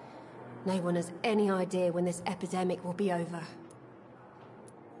 No one has any idea when this epidemic will be over.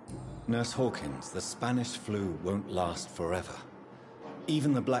 Nurse Hawkins, the Spanish flu won't last forever.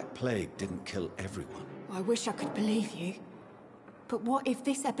 Even the Black Plague didn't kill everyone. I wish I could believe you. But what if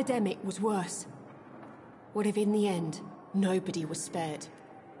this epidemic was worse? What if in the end, nobody was spared?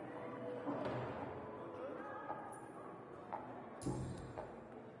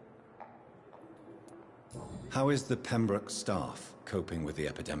 How is the Pembroke staff coping with the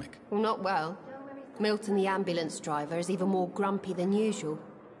epidemic? Well, not well. Milton, the ambulance driver, is even more grumpy than usual.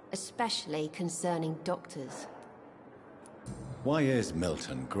 Especially concerning doctors. Why is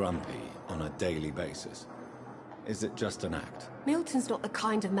Milton grumpy on a daily basis? Is it just an act? Milton's not the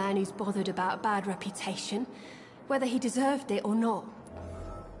kind of man who's bothered about a bad reputation, whether he deserved it or not.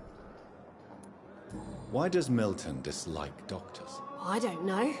 Why does Milton dislike doctors? I don't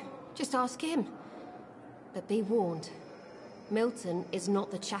know. Just ask him. But be warned, Milton is not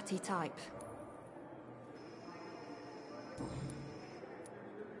the chatty type.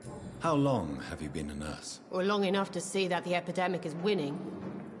 How long have you been a nurse? Well, long enough to see that the epidemic is winning.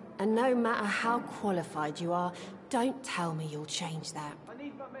 And no matter how qualified you are, don't tell me you'll change that. I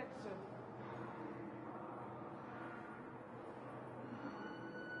need my medicine.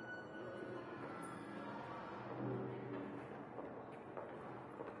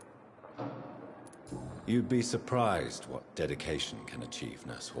 You'd be surprised what dedication can achieve,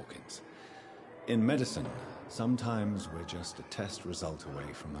 Nurse Hawkins. In medicine, sometimes we're just a test result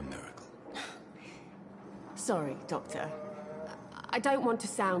away from a miracle. Sorry, Doctor. I don't want to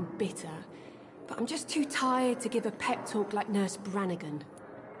sound bitter, but I'm just too tired to give a pep talk like Nurse Brannigan.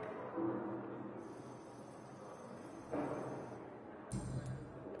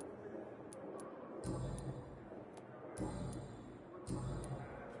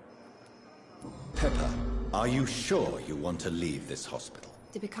 Pepper, are you sure you want to leave this hospital?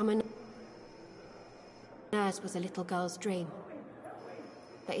 To become a nurse was a little girl's dream.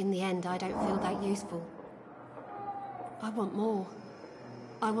 But in the end, I don't feel that useful. I want more.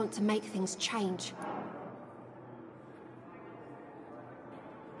 I want to make things change.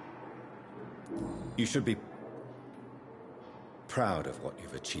 You should be proud of what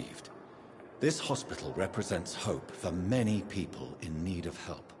you've achieved. This hospital represents hope for many people in need of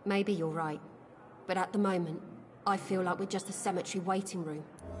help. Maybe you're right. But at the moment, I feel like we're just a cemetery waiting room.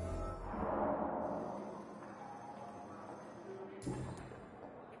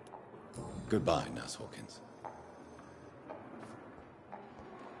 Goodbye, Nurse Hawkins.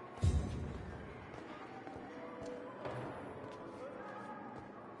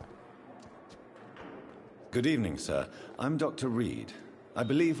 Good evening, sir. I'm Dr. Reed. I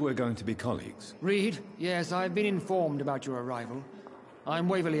believe we're going to be colleagues. Reed? Yes, I've been informed about your arrival. I'm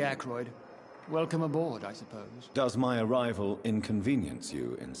Waverly Ackroyd. Welcome aboard, I suppose. Does my arrival inconvenience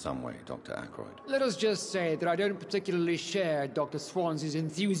you in some way, Dr. Ackroyd? Let us just say that I don't particularly share Dr. Swansea's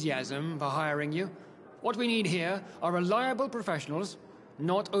enthusiasm for hiring you. What we need here are reliable professionals,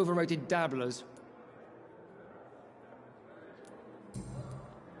 not overrated dabblers.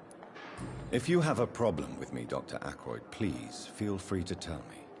 If you have a problem with me, Dr. Ackroyd, please feel free to tell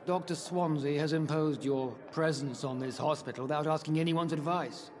me. Dr. Swansea has imposed your presence on this hospital without asking anyone's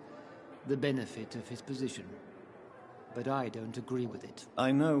advice. The benefit of his position. But I don't agree with it.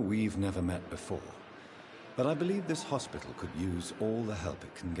 I know we've never met before, but I believe this hospital could use all the help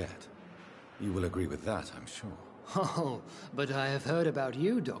it can get. You will agree with that, I'm sure. Oh, but I have heard about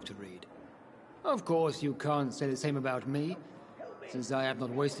you, Dr. Reed. Of course, you can't say the same about me, since I have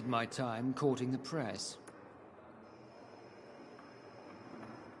not wasted my time courting the press.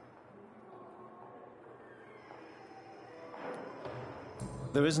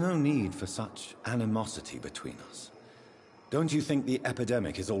 There is no need for such animosity between us. Don't you think the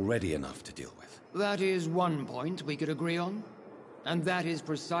epidemic is already enough to deal with? That is one point we could agree on. And that is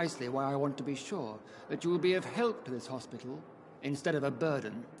precisely why I want to be sure that you will be of help to this hospital, instead of a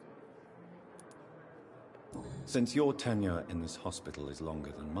burden. Since your tenure in this hospital is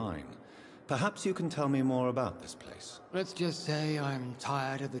longer than mine, perhaps you can tell me more about this place. Let's just say I'm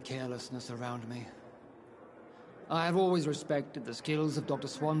tired of the carelessness around me. I have always respected the skills of Dr.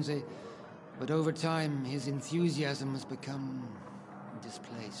 Swansea, but over time his enthusiasm has become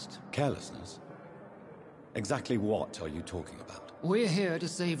displaced. Carelessness? Exactly what are you talking about? We're here to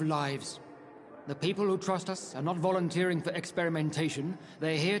save lives. The people who trust us are not volunteering for experimentation.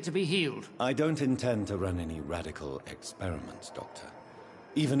 They're here to be healed. I don't intend to run any radical experiments, Doctor.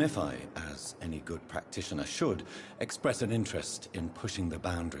 Even if I, as any good practitioner should, express an interest in pushing the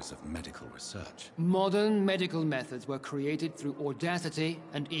boundaries of medical research. Modern medical methods were created through audacity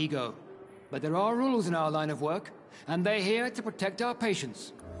and ego. But there are rules in our line of work, and they're here to protect our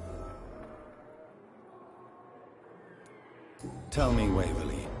patients. Tell me,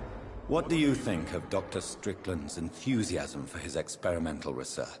 Waverly, what do you think of Dr. Strickland's enthusiasm for his experimental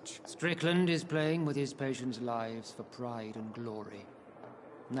research? Strickland is playing with his patients' lives for pride and glory.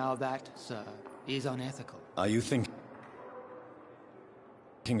 Now that, sir, is unethical. Are you thinking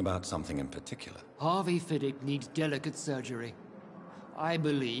about something in particular? Harvey Fiddick needs delicate surgery. I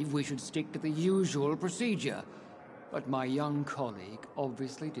believe we should stick to the usual procedure, but my young colleague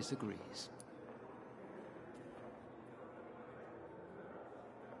obviously disagrees.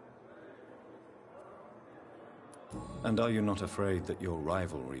 And are you not afraid that your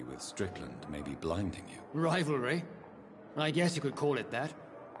rivalry with Strickland may be blinding you? Rivalry? I guess you could call it that.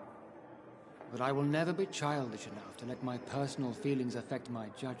 But I will never be childish enough to let my personal feelings affect my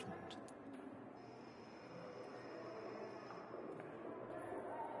judgment.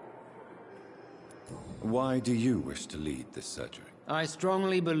 Why do you wish to lead this surgery? I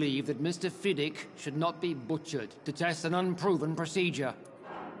strongly believe that Mr. Fiddick should not be butchered to test an unproven procedure.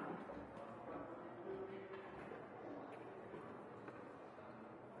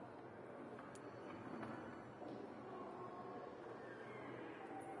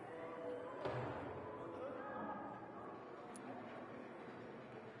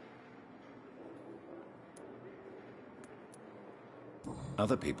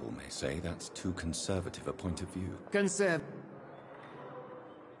 Other people may say that's too conservative a point of view. Conservative?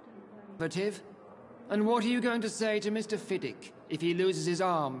 And what are you going to say to Mr. Fiddick if he loses his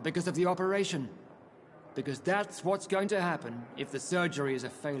arm because of the operation? Because that's what's going to happen if the surgery is a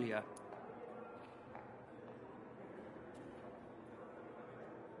failure.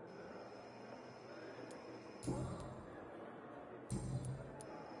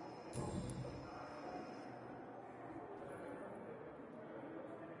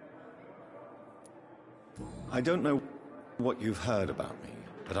 I don't know what you've heard about me,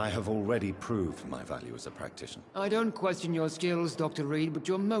 but I have already proved my value as a practitioner. I don't question your skills, Dr. Reed, but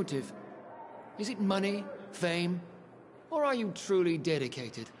your motive. Is it money, fame, or are you truly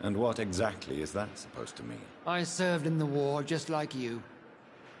dedicated? And what exactly is that supposed to mean? I served in the war just like you.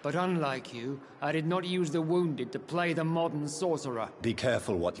 But unlike you, I did not use the wounded to play the modern sorcerer. Be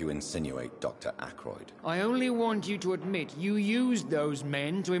careful what you insinuate, Dr. Ackroyd. I only want you to admit you used those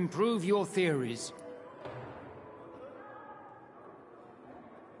men to improve your theories.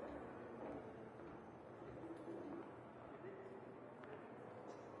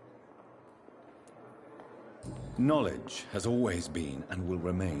 Knowledge has always been and will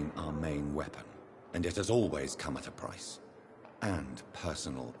remain our main weapon, and it has always come at a price. And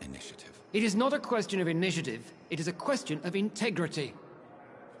personal initiative. It is not a question of initiative, it is a question of integrity.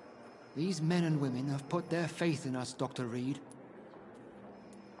 These men and women have put their faith in us, Dr. Reed.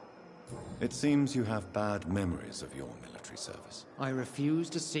 It seems you have bad memories of your military service. I refuse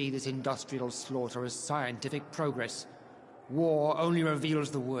to see this industrial slaughter as scientific progress. War only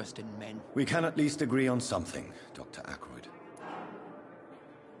reveals the worst in men. We can at least agree on something, Dr. Ackroyd.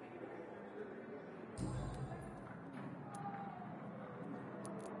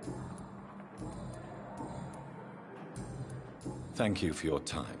 Thank you for your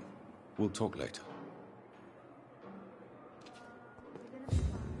time. We'll talk later.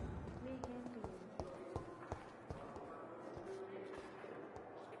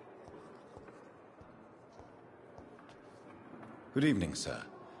 Good evening, sir.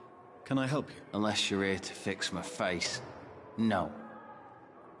 Can I help you? Unless you're here to fix my face. No.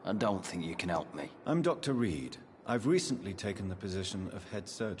 I don't think you can help me. I'm Dr. Reed. I've recently taken the position of head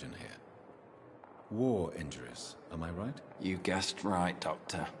surgeon here. War injuries, am I right? You guessed right,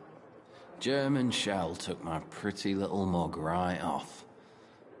 Doctor. German shell took my pretty little mug right off.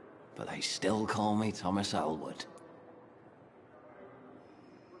 but they still call me Thomas Elwood.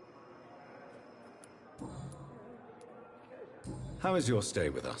 How is your stay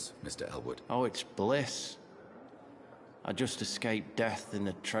with us, Mr. Elwood? Oh, it's bliss. I just escaped death in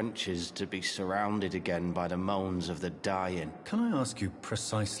the trenches to be surrounded again by the moans of the dying. Can I ask you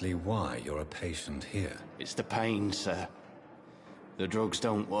precisely why you're a patient here? It's the pain, sir. The drugs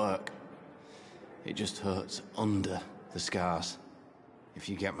don't work. It just hurts under the scars, if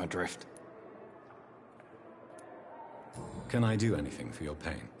you get my drift. Can I do anything for your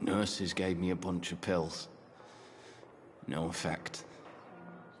pain? Nurses gave me a bunch of pills. No effect.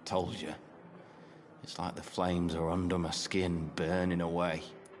 Told you. It's like the flames are under my skin, burning away.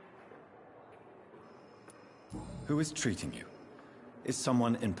 Who is treating you? Is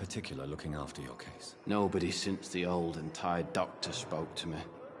someone in particular looking after your case? Nobody since the old and tired doctor spoke to me.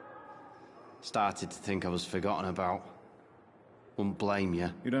 Started to think I was forgotten about. Wouldn't blame you.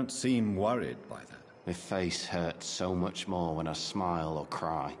 You don't seem worried by that. My face hurts so much more when I smile or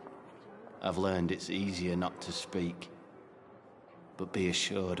cry. I've learned it's easier not to speak. But be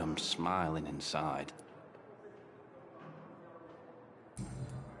assured I'm smiling inside.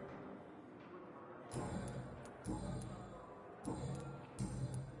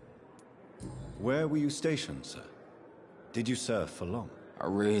 Where were you stationed, sir? Did you serve for long? I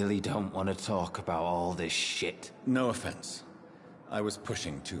really don't want to talk about all this shit. No offense. I was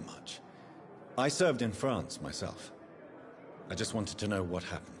pushing too much. I served in France myself. I just wanted to know what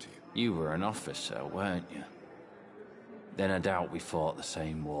happened to you. You were an officer, weren't you? Then I doubt we fought the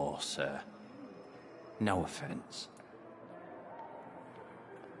same war, sir. No offense.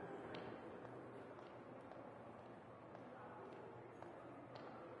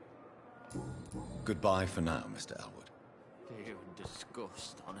 Goodbye for now, Mr. Elwood. Fear and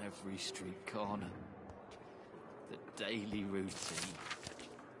disgust on every street corner. The daily routine.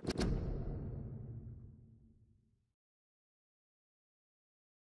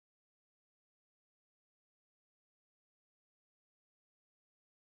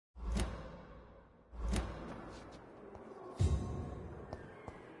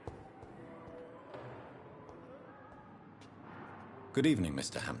 Good evening,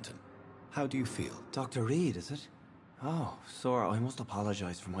 Mr. Hampton. How do you feel? Dr. Reed, is it? Oh, sir, I must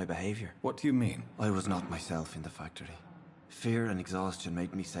apologize for my behavior. What do you mean? I was not myself in the factory. Fear and exhaustion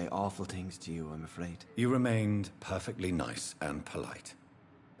made me say awful things to you, I'm afraid. You remained perfectly nice and polite.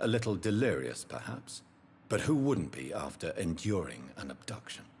 A little delirious, perhaps. But who wouldn't be after enduring an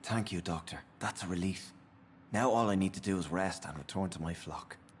abduction? Thank you, Doctor. That's a relief. Now all I need to do is rest and return to my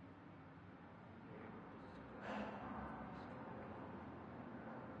flock.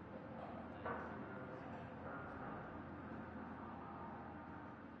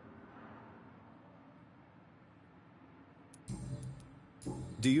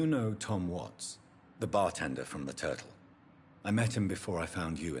 Do you know Tom Watts, the bartender from the Turtle? I met him before I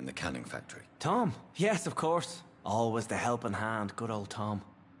found you in the canning factory. Tom? Yes, of course. Always the helping hand, good old Tom.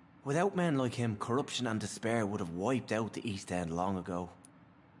 Without men like him, corruption and despair would have wiped out the East End long ago.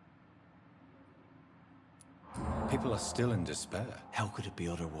 People are still in despair. How could it be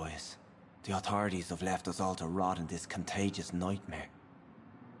otherwise? The authorities have left us all to rot in this contagious nightmare.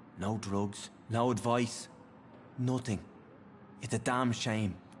 No drugs, no advice, nothing. It's a damn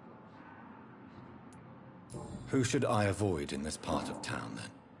shame. Who should I avoid in this part of town, then?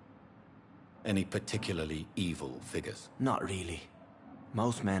 Any particularly evil figures? Not really.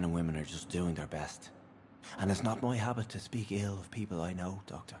 Most men and women are just doing their best. And it's not my habit to speak ill of people I know,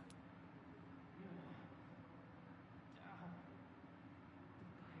 Doctor.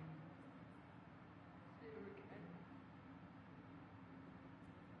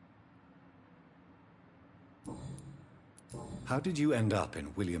 How did you end up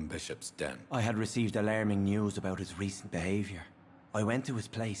in William Bishop's den? I had received alarming news about his recent behavior. I went to his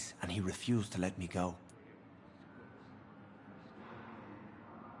place and he refused to let me go.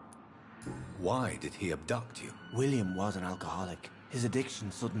 Why did he abduct you? William was an alcoholic. His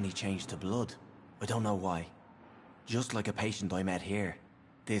addiction suddenly changed to blood. I don't know why. Just like a patient I met here.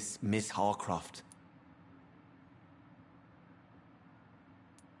 This Miss Hawcroft.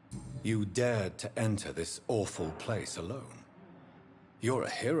 You dared to enter this awful place alone. You're a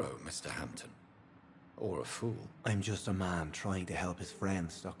hero, Mr. Hampton. Or a fool. I'm just a man trying to help his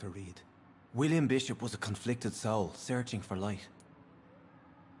friends, Dr. Reed. William Bishop was a conflicted soul, searching for light.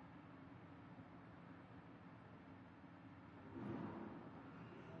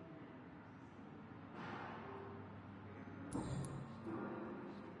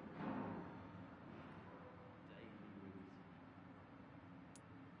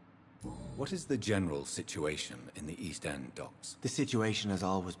 What is the general situation in the East End docks? The situation has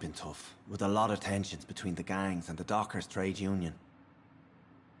always been tough, with a lot of tensions between the gangs and the Dockers Trade Union.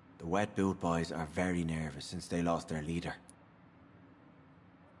 The Wet Boot Boys are very nervous since they lost their leader.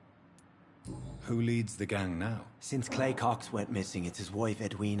 Who leads the gang now? Since Clay Cox went missing, it's his wife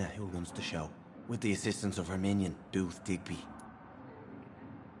Edwina who runs the show, with the assistance of her minion, Dooth Digby.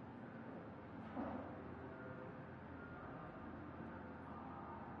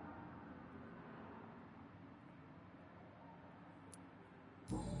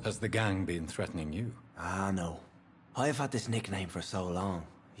 Has the gang been threatening you? Ah, no. I've had this nickname for so long,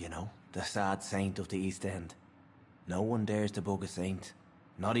 you know, the sad saint of the East End. No one dares to bug a saint,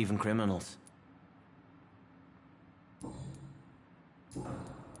 not even criminals.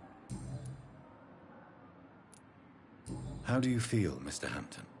 How do you feel, Mr.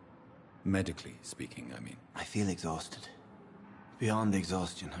 Hampton? Medically speaking, I mean. I feel exhausted. Beyond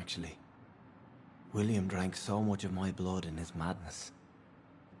exhaustion, actually. William drank so much of my blood in his madness.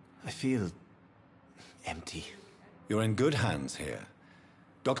 I feel empty. You're in good hands here.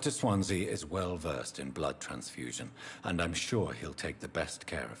 Dr. Swansea is well versed in blood transfusion, and I'm sure he'll take the best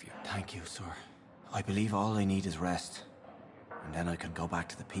care of you. Thank you, sir. I believe all I need is rest. And then I can go back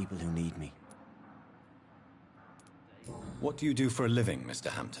to the people who need me. What do you do for a living, Mr.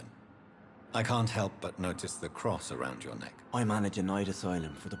 Hampton? I can't help but notice the cross around your neck. I manage a night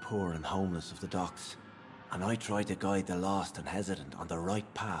asylum for the poor and homeless of the docks. And I try to guide the lost and hesitant on the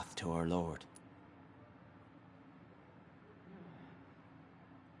right path to our Lord.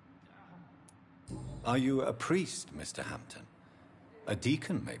 Are you a priest, Mr. Hampton? A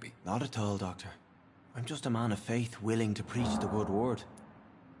deacon, maybe? Not at all, Doctor. I'm just a man of faith willing to preach the good word.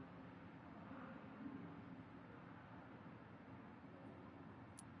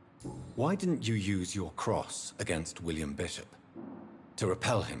 Why didn't you use your cross against William Bishop? To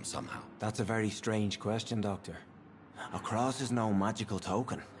repel him somehow? That's a very strange question, Doctor. A cross is no magical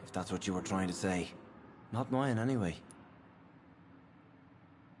token, if that's what you were trying to say. Not mine, anyway.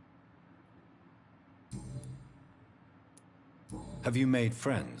 Have you made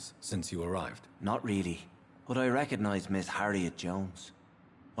friends since you arrived? Not really, but I recognize Miss Harriet Jones.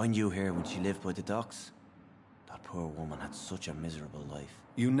 I knew her when she lived by the docks. That poor woman had such a miserable life.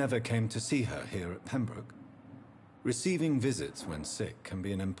 You never came to see her here at Pembroke? Receiving visits when sick can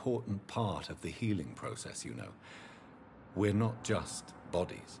be an important part of the healing process, you know. We're not just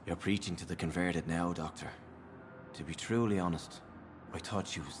bodies. You're preaching to the converted now, Doctor. To be truly honest, I thought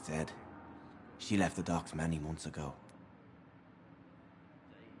she was dead. She left the docks many months ago.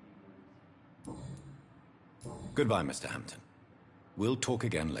 Goodbye, Mr. Hampton. We'll talk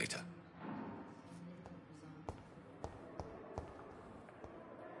again later.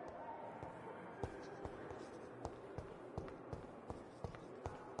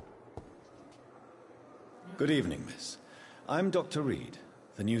 Good evening, miss. I'm Dr. Reed,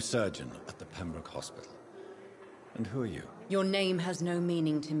 the new surgeon at the Pembroke Hospital. And who are you? Your name has no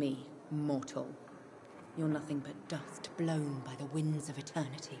meaning to me, mortal. You're nothing but dust blown by the winds of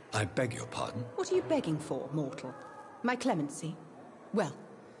eternity. I beg your pardon? What are you begging for, mortal? My clemency? Well,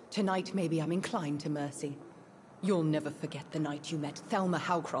 tonight maybe I'm inclined to mercy. You'll never forget the night you met Thelma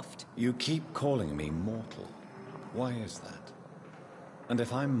Howcroft. You keep calling me mortal. Why is that? And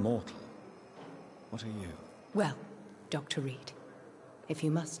if I'm mortal, what are you? Well, Dr. Reed, if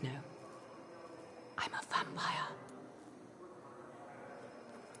you must know, I'm a vampire.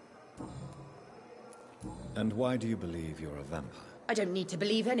 And why do you believe you're a vampire? I don't need to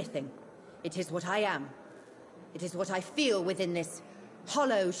believe anything. It is what I am. It is what I feel within this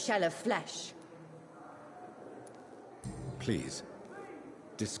hollow shell of flesh. Please,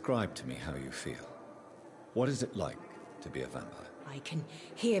 describe to me how you feel. What is it like to be a vampire? I can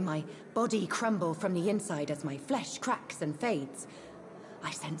hear my body crumble from the inside as my flesh cracks and fades.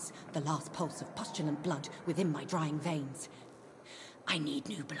 I sense the last pulse of postulant blood within my drying veins. I need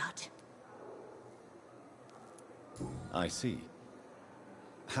new blood. I see.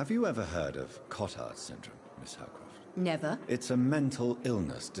 Have you ever heard of Cotard syndrome, Miss Howcroft? Never. It's a mental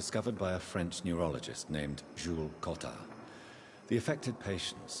illness discovered by a French neurologist named Jules Cotard. The affected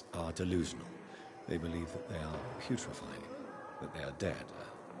patients are delusional. They believe that they are putrefying, that they are dead,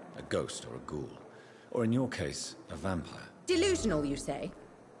 a ghost or a ghoul, or in your case, a vampire. Delusional, you say?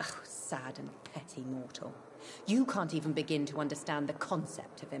 Oh, sad and petty mortal. You can't even begin to understand the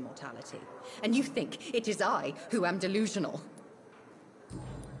concept of immortality. And you think it is I who am delusional.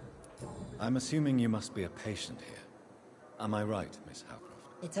 I'm assuming you must be a patient here. Am I right, Miss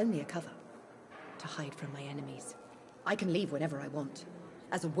Howcroft? It's only a cover. To hide from my enemies. I can leave whenever I want.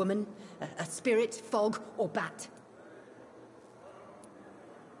 As a woman, a spirit, fog, or bat.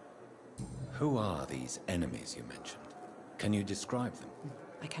 Who are these enemies you mentioned? Can you describe them?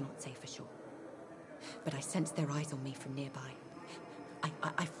 I cannot say for sure. But I sense their eyes on me from nearby.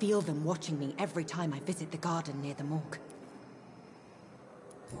 I feel them watching me every time I visit the garden near the morgue.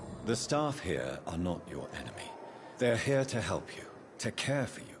 The staff here are not your enemy. They're here to help you, to care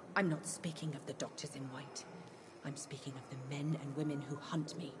for you. I'm not speaking of the doctors in white. I'm speaking of the men and women who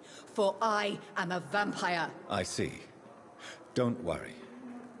hunt me, for I am a vampire. I see. Don't worry.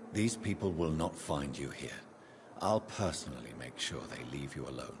 These people will not find you here. I'll personally make sure they leave you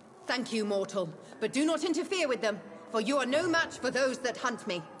alone. Thank you, mortal, but do not interfere with them, for you are no match for those that hunt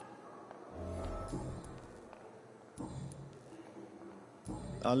me.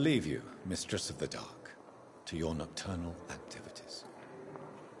 I'll leave you, Mistress of the Dark, to your nocturnal activities.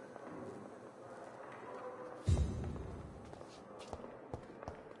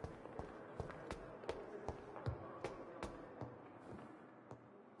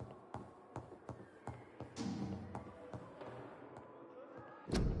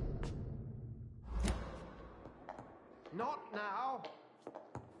 Not now.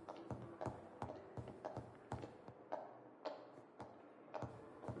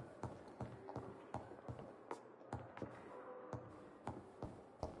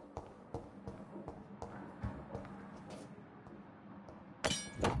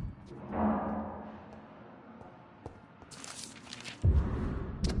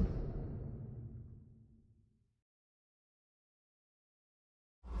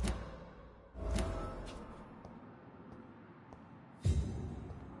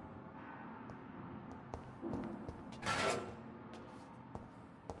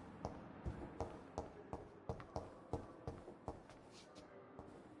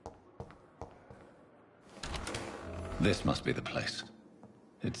 This must be the place.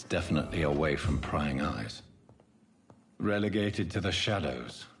 It's definitely away from prying eyes. Relegated to the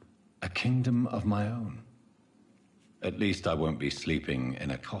shadows. A kingdom of my own. At least I won't be sleeping in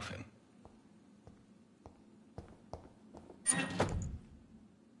a coffin.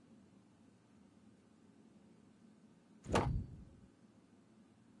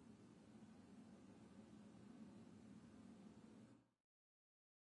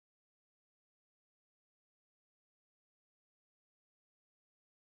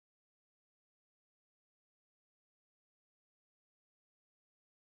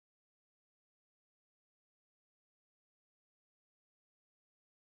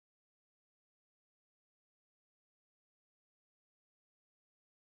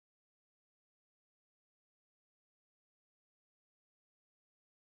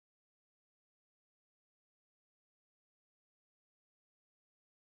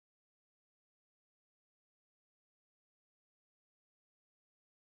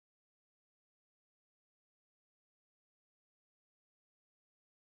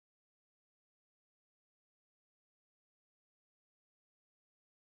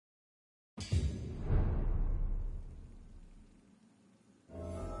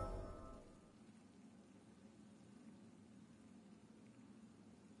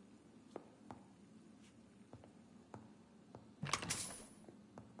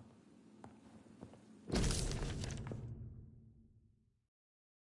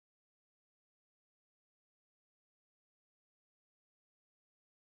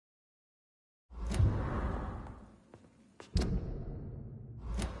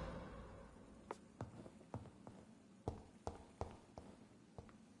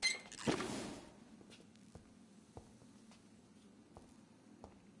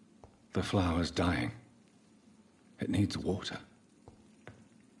 The flower's dying. It needs water.